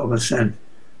of a cent.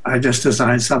 I just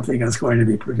designed something that's going to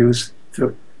be produced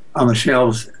on the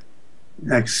shelves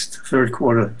next third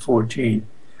quarter 14.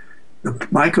 The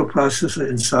microprocessor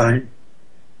inside,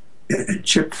 in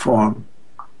chip form,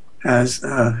 has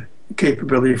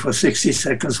capability for 60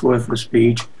 seconds worth of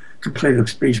speech, complete of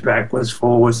speech backwards,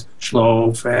 forwards,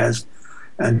 slow, fast,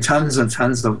 and tons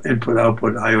of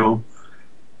input-output I/O.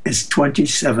 It's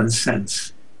 27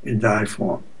 cents in die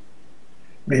form.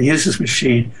 I mean, here's this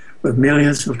machine with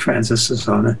millions of transistors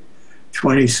on it,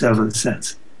 27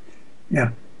 cents.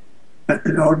 Yeah.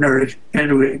 An ordinary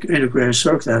integrated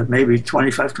circuit that had maybe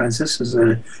 25 transistors in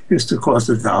it used to cost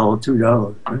 $1,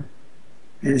 $2. Right?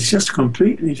 And it's just a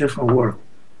completely different world.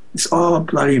 It's all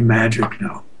bloody magic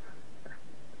now.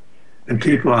 And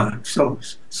people are so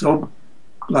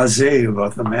blasé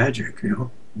about the magic,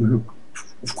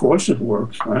 Of course it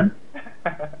works, right?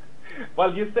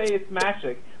 Well, you say it's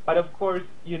magic, but of course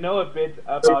you know a bit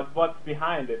about what's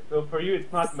behind it. So for you,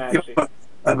 it's not magic. Yeah,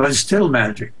 but it's still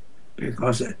magic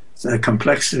because the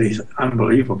complexity is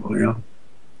unbelievable,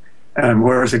 And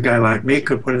whereas a guy like me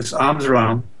could put his arms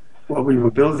around what we were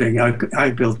building,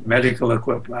 I built medical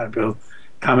equipment, I built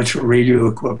amateur radio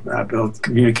equipment, I built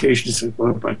communications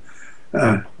equipment,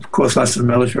 of course, lots of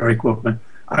military equipment.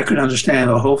 I could understand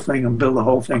the whole thing and build the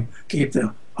whole thing, keep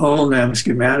the whole damn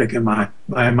schematic in my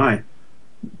mind.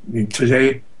 I mean,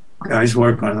 today, guys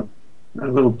work on a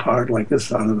little part like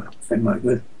this out of a thing like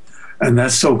this. And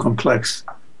that's so complex,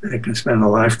 they can spend a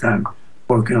lifetime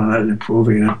working on it and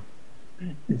improving it.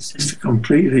 It's just a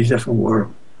completely different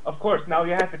world. Of course, now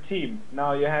you have a team.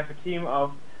 Now you have a team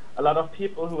of a lot of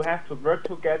people who have to work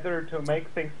together to make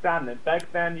things done. And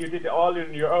back then, you did it all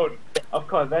on your own. Of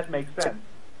course, that makes sense.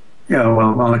 Yeah,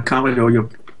 well, on a Commodore,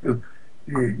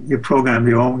 you program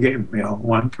your own game,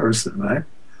 one person, right?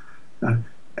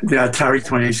 The Atari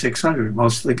 2600,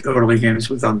 most of the early games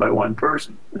were done by one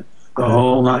person. The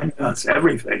whole 9 yards,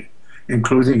 everything,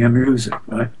 including the music,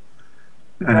 right?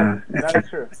 That's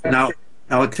true. Now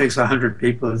it takes 100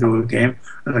 people to do a game,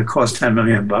 and it costs $10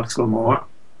 million or more,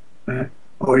 right?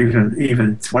 Or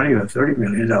even 20 or $30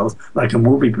 million, like a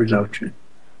movie production.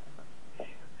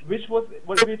 Which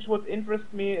would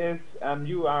interest me is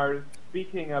you are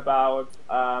speaking about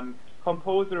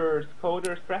composers,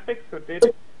 coders, graphics who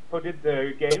did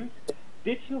the games.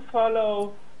 Did you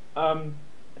follow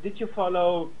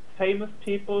famous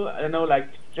people? I know, like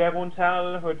Jeroen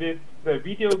Tel, who did the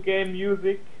video game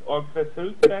music, or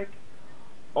Vesultek,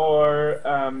 or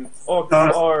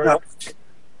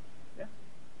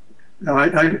No,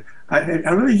 I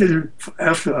really didn't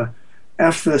after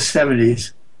the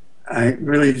 70s. I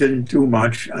really didn't do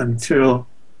much until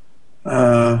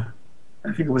I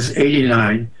think it was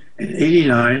 89. In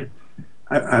 89,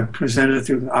 I presented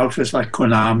to outfits like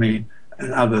Konami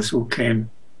and others who came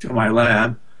to my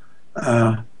lab.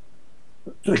 The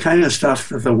kind of stuff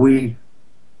that the Wii,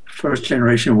 first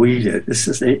generation Wii did. This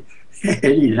is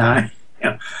 89.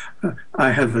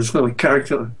 I had this little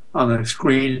character on the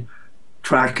screen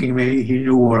tracking me. He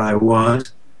knew what I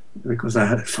was. because I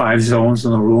had 5 zones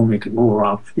in the room. You could move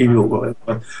around.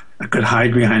 I could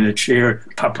hide behind a chair,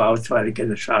 pop out, try to get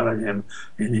a shot at him,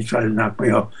 and he tried to knock me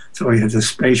off. So we had the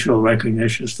spatial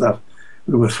recognition stuff.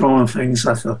 We were throwing things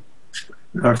at the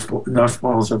north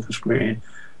walls of the screen,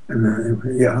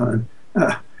 and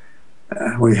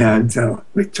we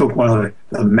took one of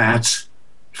the mats.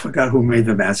 Forgot who made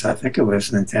the mats. I think it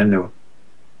was Nintendo.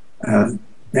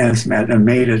 Dance mat, and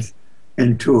made it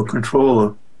into a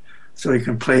controller so you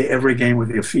can play every game with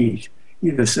your feet,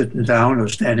 either sitting down or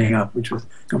standing up, which was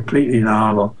completely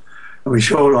novel. And we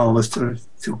showed all this to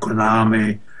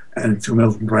Konami and to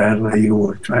Milton Bradley, who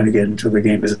were trying to get into the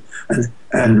game, and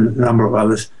a number of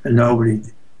others, and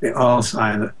they all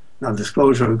signed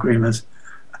non-disclosure agreements.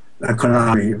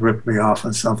 Konami ripped me off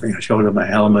on something. I showed him a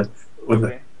helmet with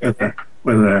an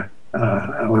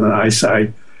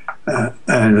eyesight.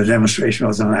 And the demonstration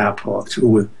was on Apple II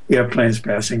with airplanes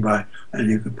passing by, and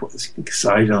you could put a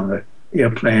sight on the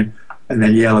airplane and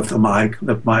then yell at the mic,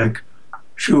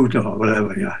 shoot or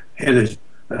whatever, hit it,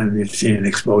 and you'd see an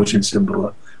explosion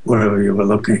symbol wherever you were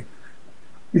looking.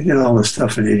 You did all this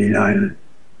stuff in '89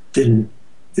 and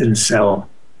didn't sell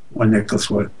one nickel's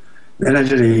worth. Then I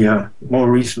did more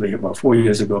recently, about 4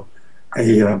 years ago,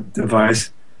 a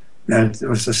device that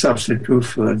was a substitute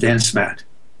for a dance mat.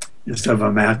 Instead of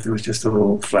a mat, there was just a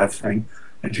little flat thing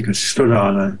that you could stood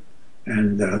on,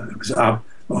 and it was up.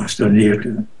 Well, stood near.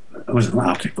 It was an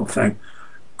optical thing.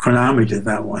 Konami did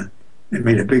that one. They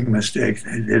made a big mistake.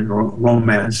 They didn't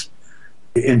romance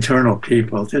the internal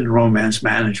people. Didn't romance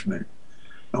management.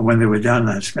 And when they were done,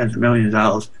 I spent $1 million.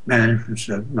 Management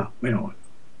said, "No, we don't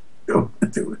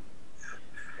do it."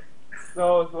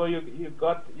 So you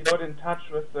got in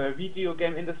touch with the video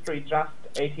game industry just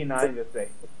 '89, you say?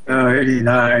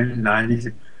 89,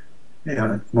 90,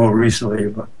 more recently,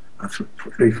 about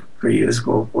 3 years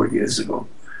ago, 4 years ago,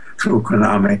 through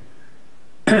Konami.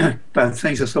 But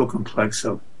things are so complex,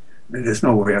 so there's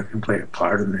no way I can play a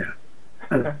part in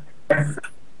there.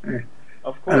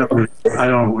 Of course. I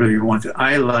don't really want to.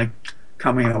 I like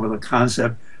coming up with a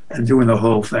concept and doing the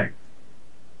whole thing.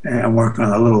 And I'm working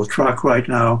on a little truck right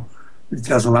now. It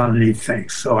does a lot of neat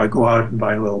things. So I go out and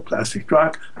buy a little plastic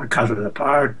truck, I cut it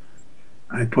apart,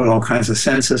 I put all kinds of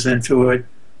sensors into it,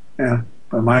 put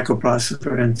a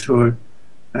microprocessor into it,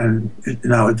 and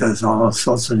now it does all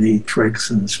sorts of neat tricks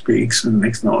and speaks and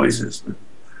makes noises.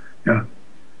 And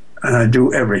I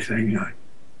do everything. I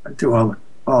do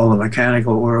all the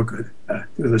mechanical work. I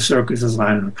do the circuit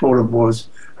design and the proto boards.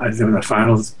 I do the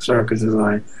final circuit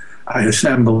design. I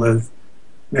assemble it,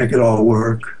 make it all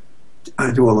work.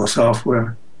 I do all the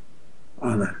software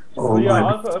on it. So you're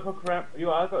also a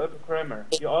programmer.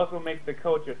 You also make the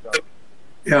code yourself.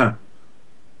 Yeah.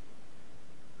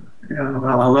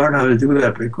 Well, I learned how to do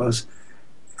that because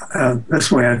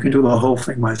this way I can do the whole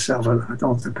thing myself. I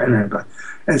don't depend on it. But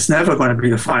it's never going to be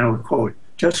the final code.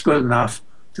 Just good enough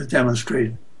to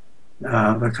demonstrate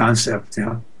the concept.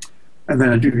 And then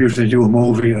I usually do a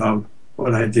movie of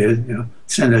what I did.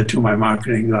 Send it to my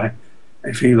marketing guy.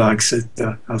 If he likes it,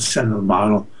 I'll send him a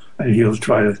model, and he'll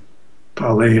try to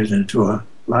parlay it into a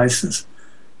license.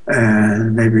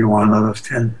 And maybe 1 out of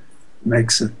 10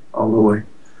 makes it all the way.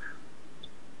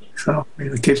 So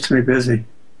it keeps me busy.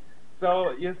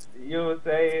 So you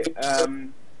say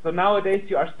so nowadays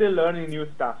you are still learning new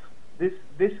stuff. This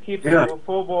keeps you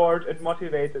forward and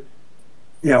motivated.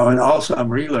 Yeah, and also I'm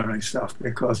relearning stuff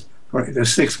because for the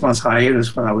 6 months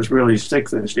hiatus when I was really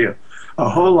sick this year, a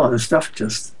whole lot of stuff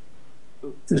just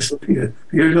disappeared.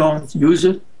 If you don't use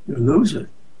it, you lose it.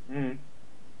 Mm.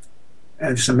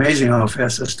 And it's amazing how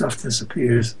fast the stuff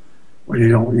disappears when you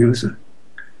don't use it.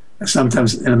 And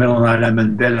sometimes in the middle of the night I'm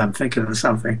in bed, I'm thinking of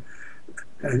something.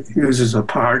 It uses a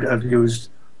part I've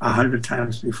used 100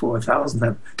 times before, 1,000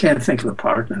 times. Can't think of the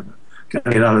part number. Can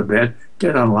get out of bed,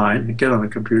 get online, get on the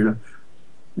computer,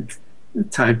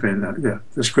 type in the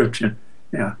description,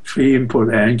 free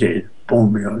input and gate,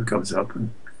 boom, it comes up.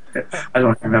 And I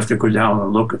don't even have to go down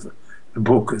and look at the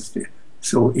book. It's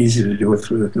so easy to do it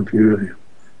through the computer.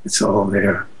 It's all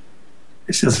there.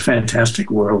 It's just a fantastic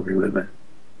world we live in.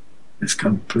 It's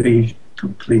complete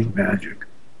magic.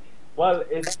 Well,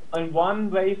 it's in one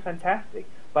way fantastic,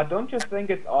 but don't you think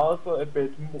it's also a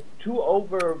bit too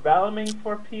overwhelming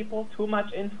for people? Too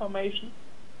much information?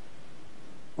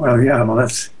 Well, yeah. Well,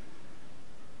 that's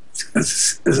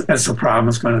the problem.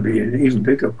 It's going to be an even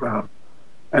bigger problem,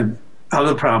 and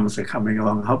other problems are coming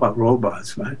along. How about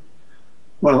robots, right?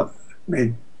 Well, I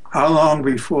mean, how long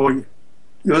before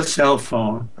your cell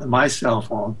phone and my cell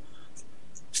phone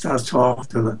starts talking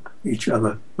to each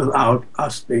other without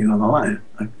us being on the line?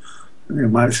 Like,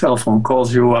 My cell phone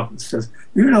calls you up and says,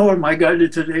 "You know what my guy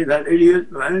did today? That idiot,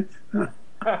 right?"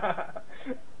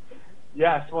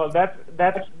 Yes, well, that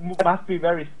must be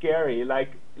very scary,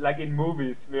 like in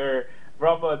movies where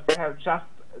robots have just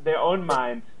their own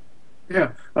mind.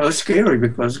 Yeah, well, it's scary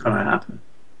because it's going to happen.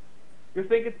 You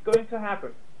think it's going to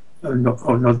happen? No,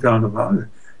 oh, no doubt about it.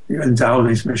 You endow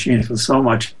these machines with so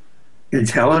much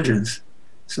intelligence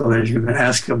so that you can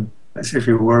ask them as if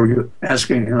you were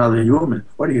asking another human,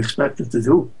 what do you expect it to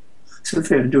do? Sit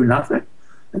there and do nothing?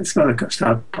 It's going to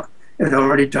start. It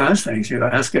already does things. You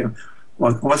ask him,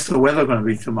 what's the weather going to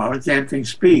be tomorrow? The damn thing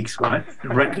speaks, right?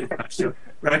 It You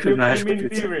recognize what mean you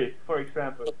say. theory, for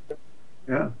example?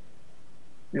 Yeah,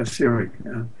 yeah, Siri.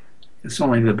 Yeah. It's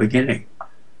only the beginning.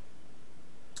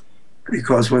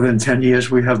 Because within 10 years,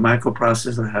 we have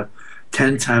microprocessors that have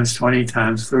 10 times, 20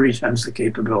 times, 30 times the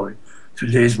capability.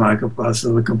 Today's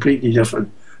microprocessor with a completely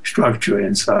different structure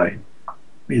inside. I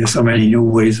mean, there's so many new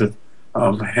ways of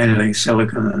handling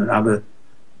silicon and other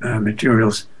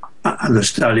materials under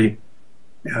study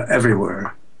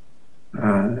everywhere.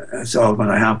 It's all going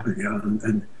to happen.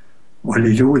 And what do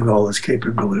you do with all this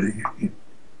capability? You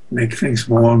make things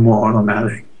more and more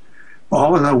automatic.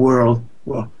 All in the world,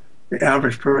 well, the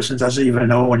average person doesn't even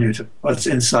know what's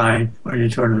inside when you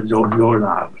turn the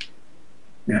doorknob.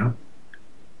 You know,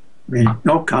 I mean,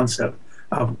 no concept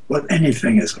of what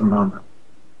anything is around them.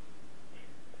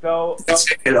 So,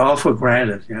 Take it all for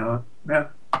granted. Yeah.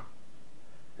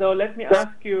 so let me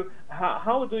ask you,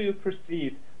 how do you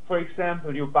proceed? For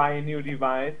example, you buy a new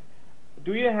device.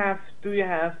 Do you have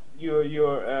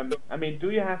I mean,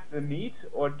 do you have the need,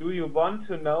 or do you want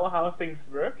to know how things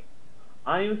work?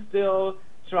 Are you still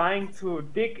trying to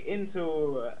dig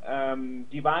into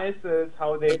devices,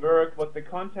 how they work, what the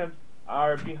contents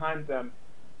are behind them?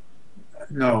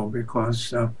 No,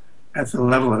 because at the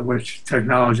level at which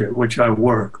technology at which I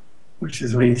work, which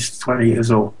is at least 20 years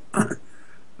old,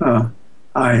 uh,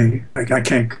 I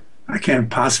can't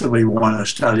possibly want to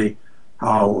study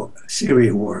how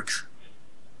Syria works.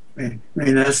 I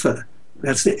mean that's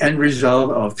the end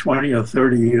result of 20 or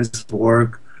 30 years of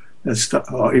work,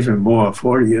 or even more,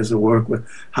 40 years of work with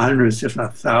hundreds, if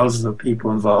not thousands, of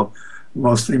people involved,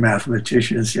 mostly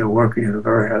mathematicians, working at a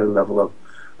very high level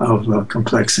of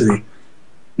complexity.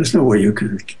 There's no way you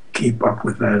can keep up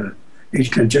with that. You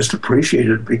can just appreciate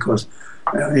it because,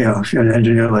 if you're an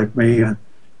engineer like me, I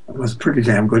was pretty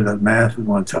damn good at math at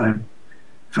one time.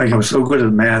 In fact, I was so good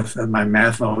at math that my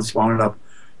math notes wound up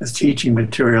as teaching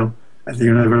material at the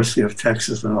University of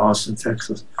Texas in Austin,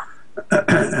 Texas.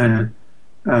 and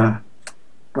But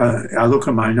I look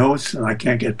at my notes and I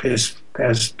can't get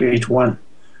past page one.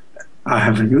 I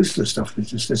haven't used the stuff that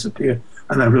just disappeared,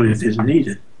 and I really didn't need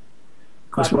it.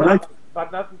 Because But what I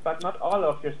not, but not all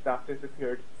of your stuff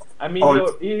disappeared. I mean,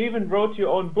 oh you even wrote your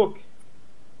own book.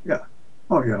 yeah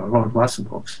I wrote lots of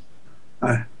books.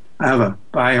 I have a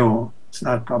bio. It's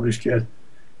not published yet.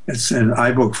 It's in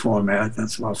iBook format.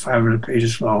 That's about 500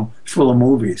 pages long, full of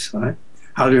movies. Right?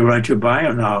 How do you write your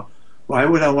bio now? Why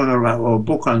would I want to write a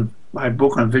book on my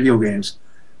book on video games?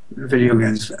 Video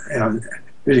games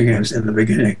in the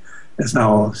beginning. It's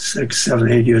now 6,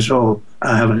 7, 8 years old.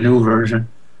 I have a new version,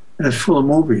 and it's full of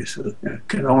movies that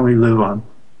can only live on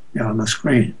the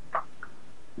screen.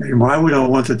 And why would I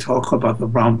want to talk about the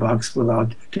brown box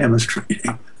without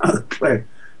demonstrating how to play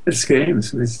its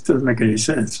games? It doesn't make any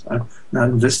sense. Not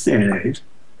in this day and age.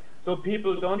 So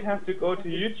people don't have to go to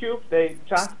YouTube, they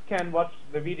just can watch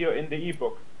the video in the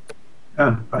ebook.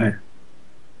 Yeah, right.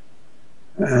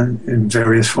 And in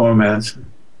various formats,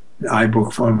 the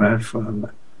iBook format for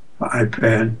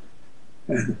iPad,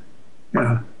 and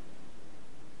yeah,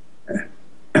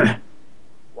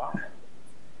 Wow.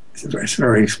 it's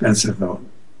very expensive though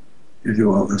to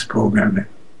do all this programming.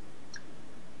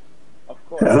 Of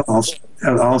course.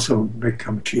 That'll also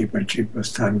become cheaper and cheaper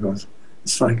as time goes.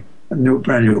 It's like a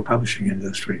brand new publishing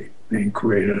industry being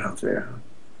created out there.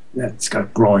 Yeah, it's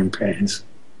got growing pains.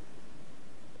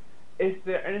 Is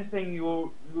there anything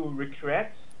you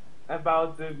regret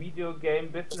about the video game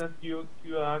business you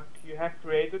have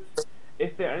created?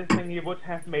 Is there anything you would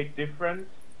have made different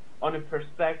on a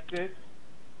perspective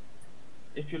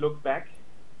if you look back?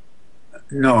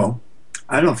 No,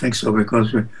 I don't think so,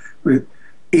 because we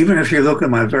even if you look at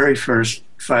my very first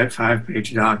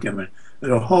five-page document,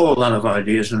 there's a whole lot of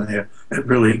ideas in there that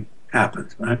really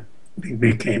happened, right?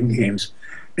 Became games.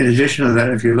 In addition to that,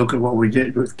 if you look at what we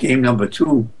did with game number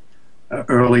 2,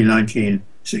 early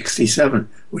 1967,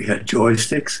 we had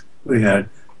joysticks, we had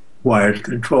wired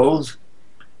controls,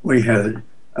 we had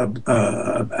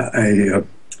a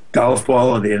golf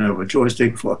ball at the end of a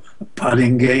joystick for a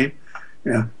putting game.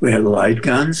 Yeah, we had light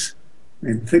guns. I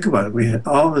mean, think about it. We had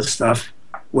all this stuff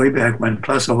way back when,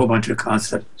 plus a whole bunch of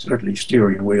concepts, certainly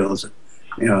steering wheels,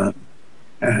 you know,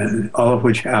 and all of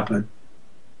which happened.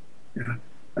 You know.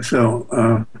 So,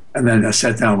 and then I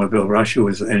sat down with Bill Rush, who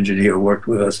was an engineer, worked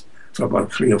with us for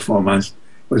about 3 or 4 months,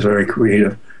 was very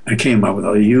creative, and came up with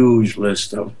a huge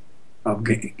list of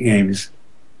games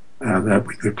that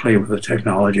we could play with the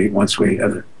technology once we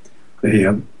had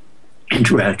the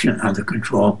interaction under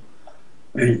control.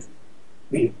 And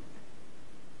you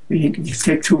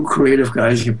take two creative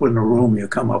guys, you put in a room, you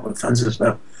come up with tons of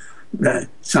stuff that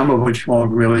some of which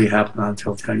won't really happen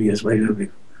until 10 years later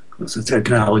because the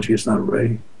technology is not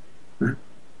ready.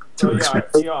 So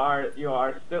you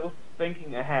are still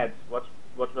thinking ahead. What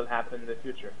will happen in the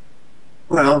future?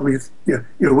 Well,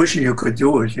 you're wishing you could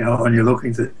do it, and you're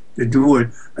looking to do it,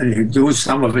 and you do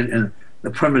some of it in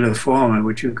the primitive form in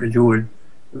which you can do it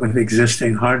with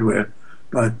existing hardware.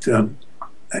 But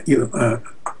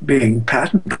being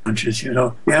patent conscious,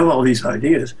 you have all these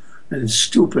ideas, and it's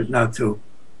stupid not to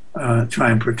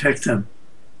try and protect them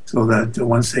so that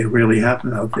once they really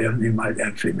happen out there, you might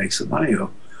actually make some money of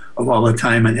all the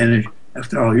time and energy.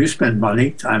 After all, you spend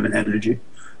money, time, and energy.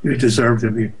 You deserve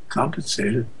to be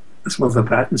compensated. That's what the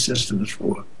patent system is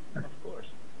for. Of course.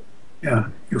 Yeah,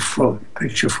 you froze.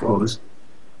 Picture froze.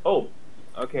 Oh,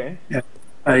 okay. Yeah,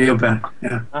 you're back.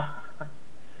 Yeah.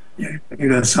 Yeah, you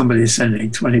got somebody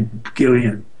sending 20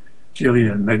 gillion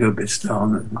megabits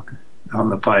down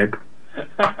the pipe.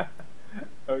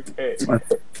 Okay.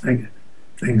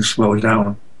 Things slow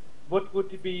down. What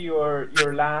would be your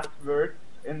last words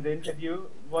in the interview?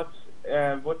 What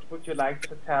would you like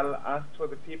to tell us, to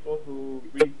the people who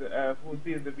who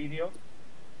see the video?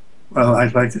 Well,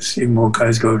 I'd like to see more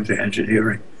guys go into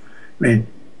engineering. I mean,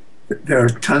 there are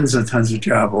tons and tons of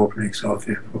job openings out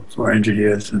there for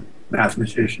engineers and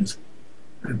mathematicians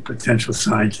and potential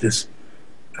scientists,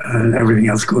 and everything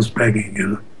else goes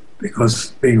begging,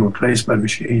 because being replaced by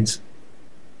machines.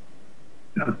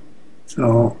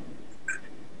 So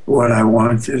what I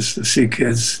want is to see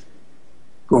kids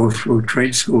go through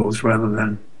trade schools rather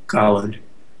than college.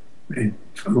 I mean,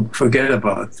 forget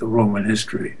about the Roman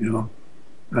history,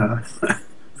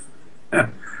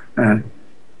 and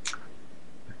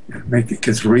make the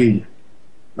kids read,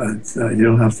 but you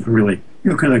don't have to really.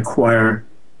 You can acquire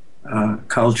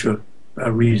culture by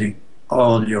reading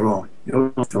all on your own. You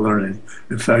don't have to learn it.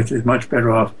 In fact, it's much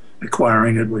better off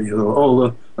acquiring it when you're a little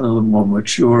older, a little more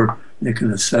mature. You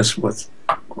can assess what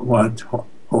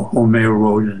Homer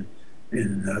wrote in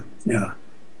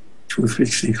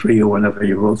 263 or whenever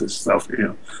he wrote this stuff,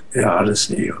 the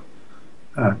Odyssey.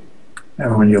 And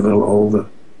when you're a little older,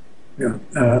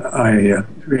 I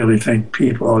really think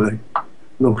people ought to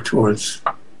look towards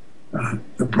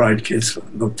the bright kids,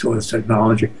 look towards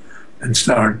technology, and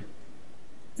start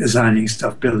designing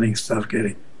stuff, building stuff,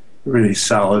 getting really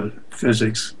solid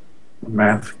physics,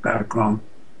 math background.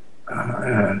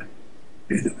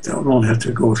 You don't have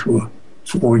to go through a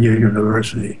 4-year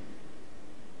university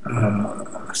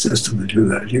system to do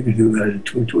that. You can do that in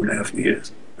 2.5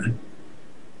 years. And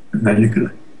then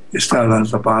you start at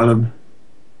the bottom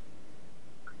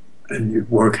and you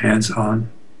work hands-on.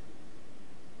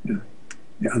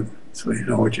 So you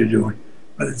know what you're doing.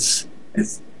 But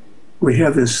we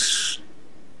have this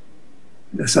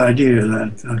idea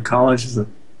that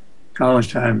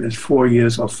college time is 4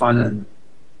 years of fun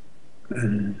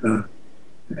and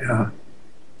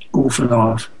goofing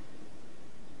off,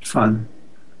 fun,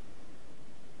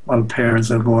 while parents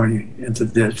are going into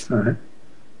debt. Right?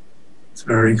 It's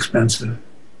very expensive.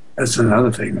 That's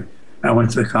another thing. I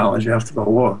went to college after the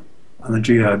war on the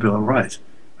GI Bill of Rights.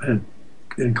 It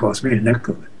didn't cost me a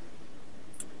nickel.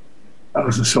 I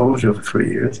was a soldier for 3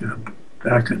 years,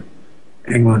 back in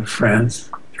England, France,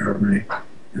 Germany.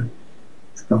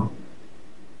 So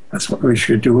that's what we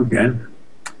should do again.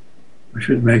 We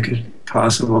should make it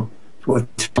possible for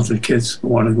talented kids who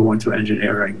want to go into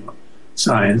engineering,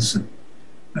 science, and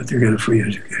to get a free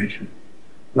education.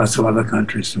 Lots of other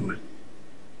countries do it.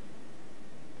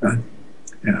 But,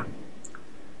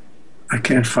 I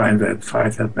can't fight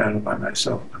that battle by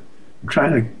myself. I'm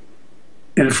trying to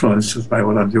influence it by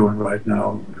what I'm doing right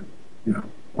now,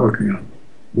 working on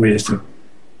ways to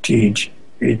teach,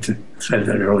 said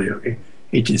that earlier,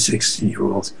 18,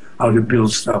 16-year-olds, how to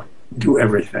build stuff, do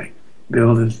everything.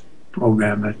 Build it,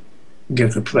 program it,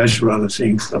 get the pleasure out of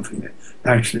seeing something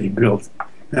actually built.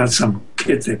 Not some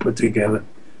kit they put together,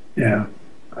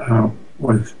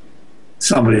 with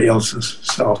somebody else's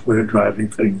software driving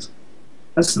things.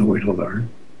 That's no way to learn.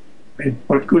 I mean,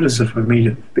 what good is it for me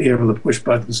to be able to push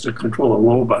buttons to control a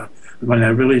robot when I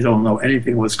really don't know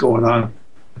anything what's going on in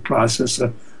the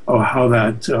processor or how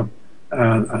that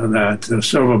that the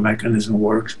servo mechanism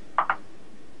works.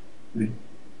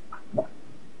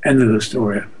 End of the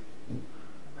story.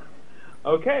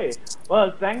 Okay.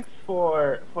 Well, thanks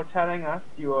for telling us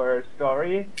your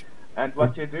story and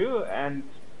what you do, and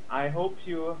I hope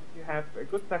you have a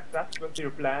good success with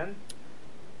your plans,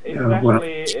 Yeah, well,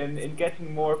 especially in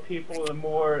getting more people and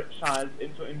more child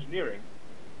into engineering.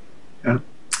 yeah,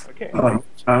 Okay.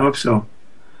 I hope so.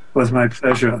 It was my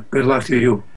pleasure. Good luck to you.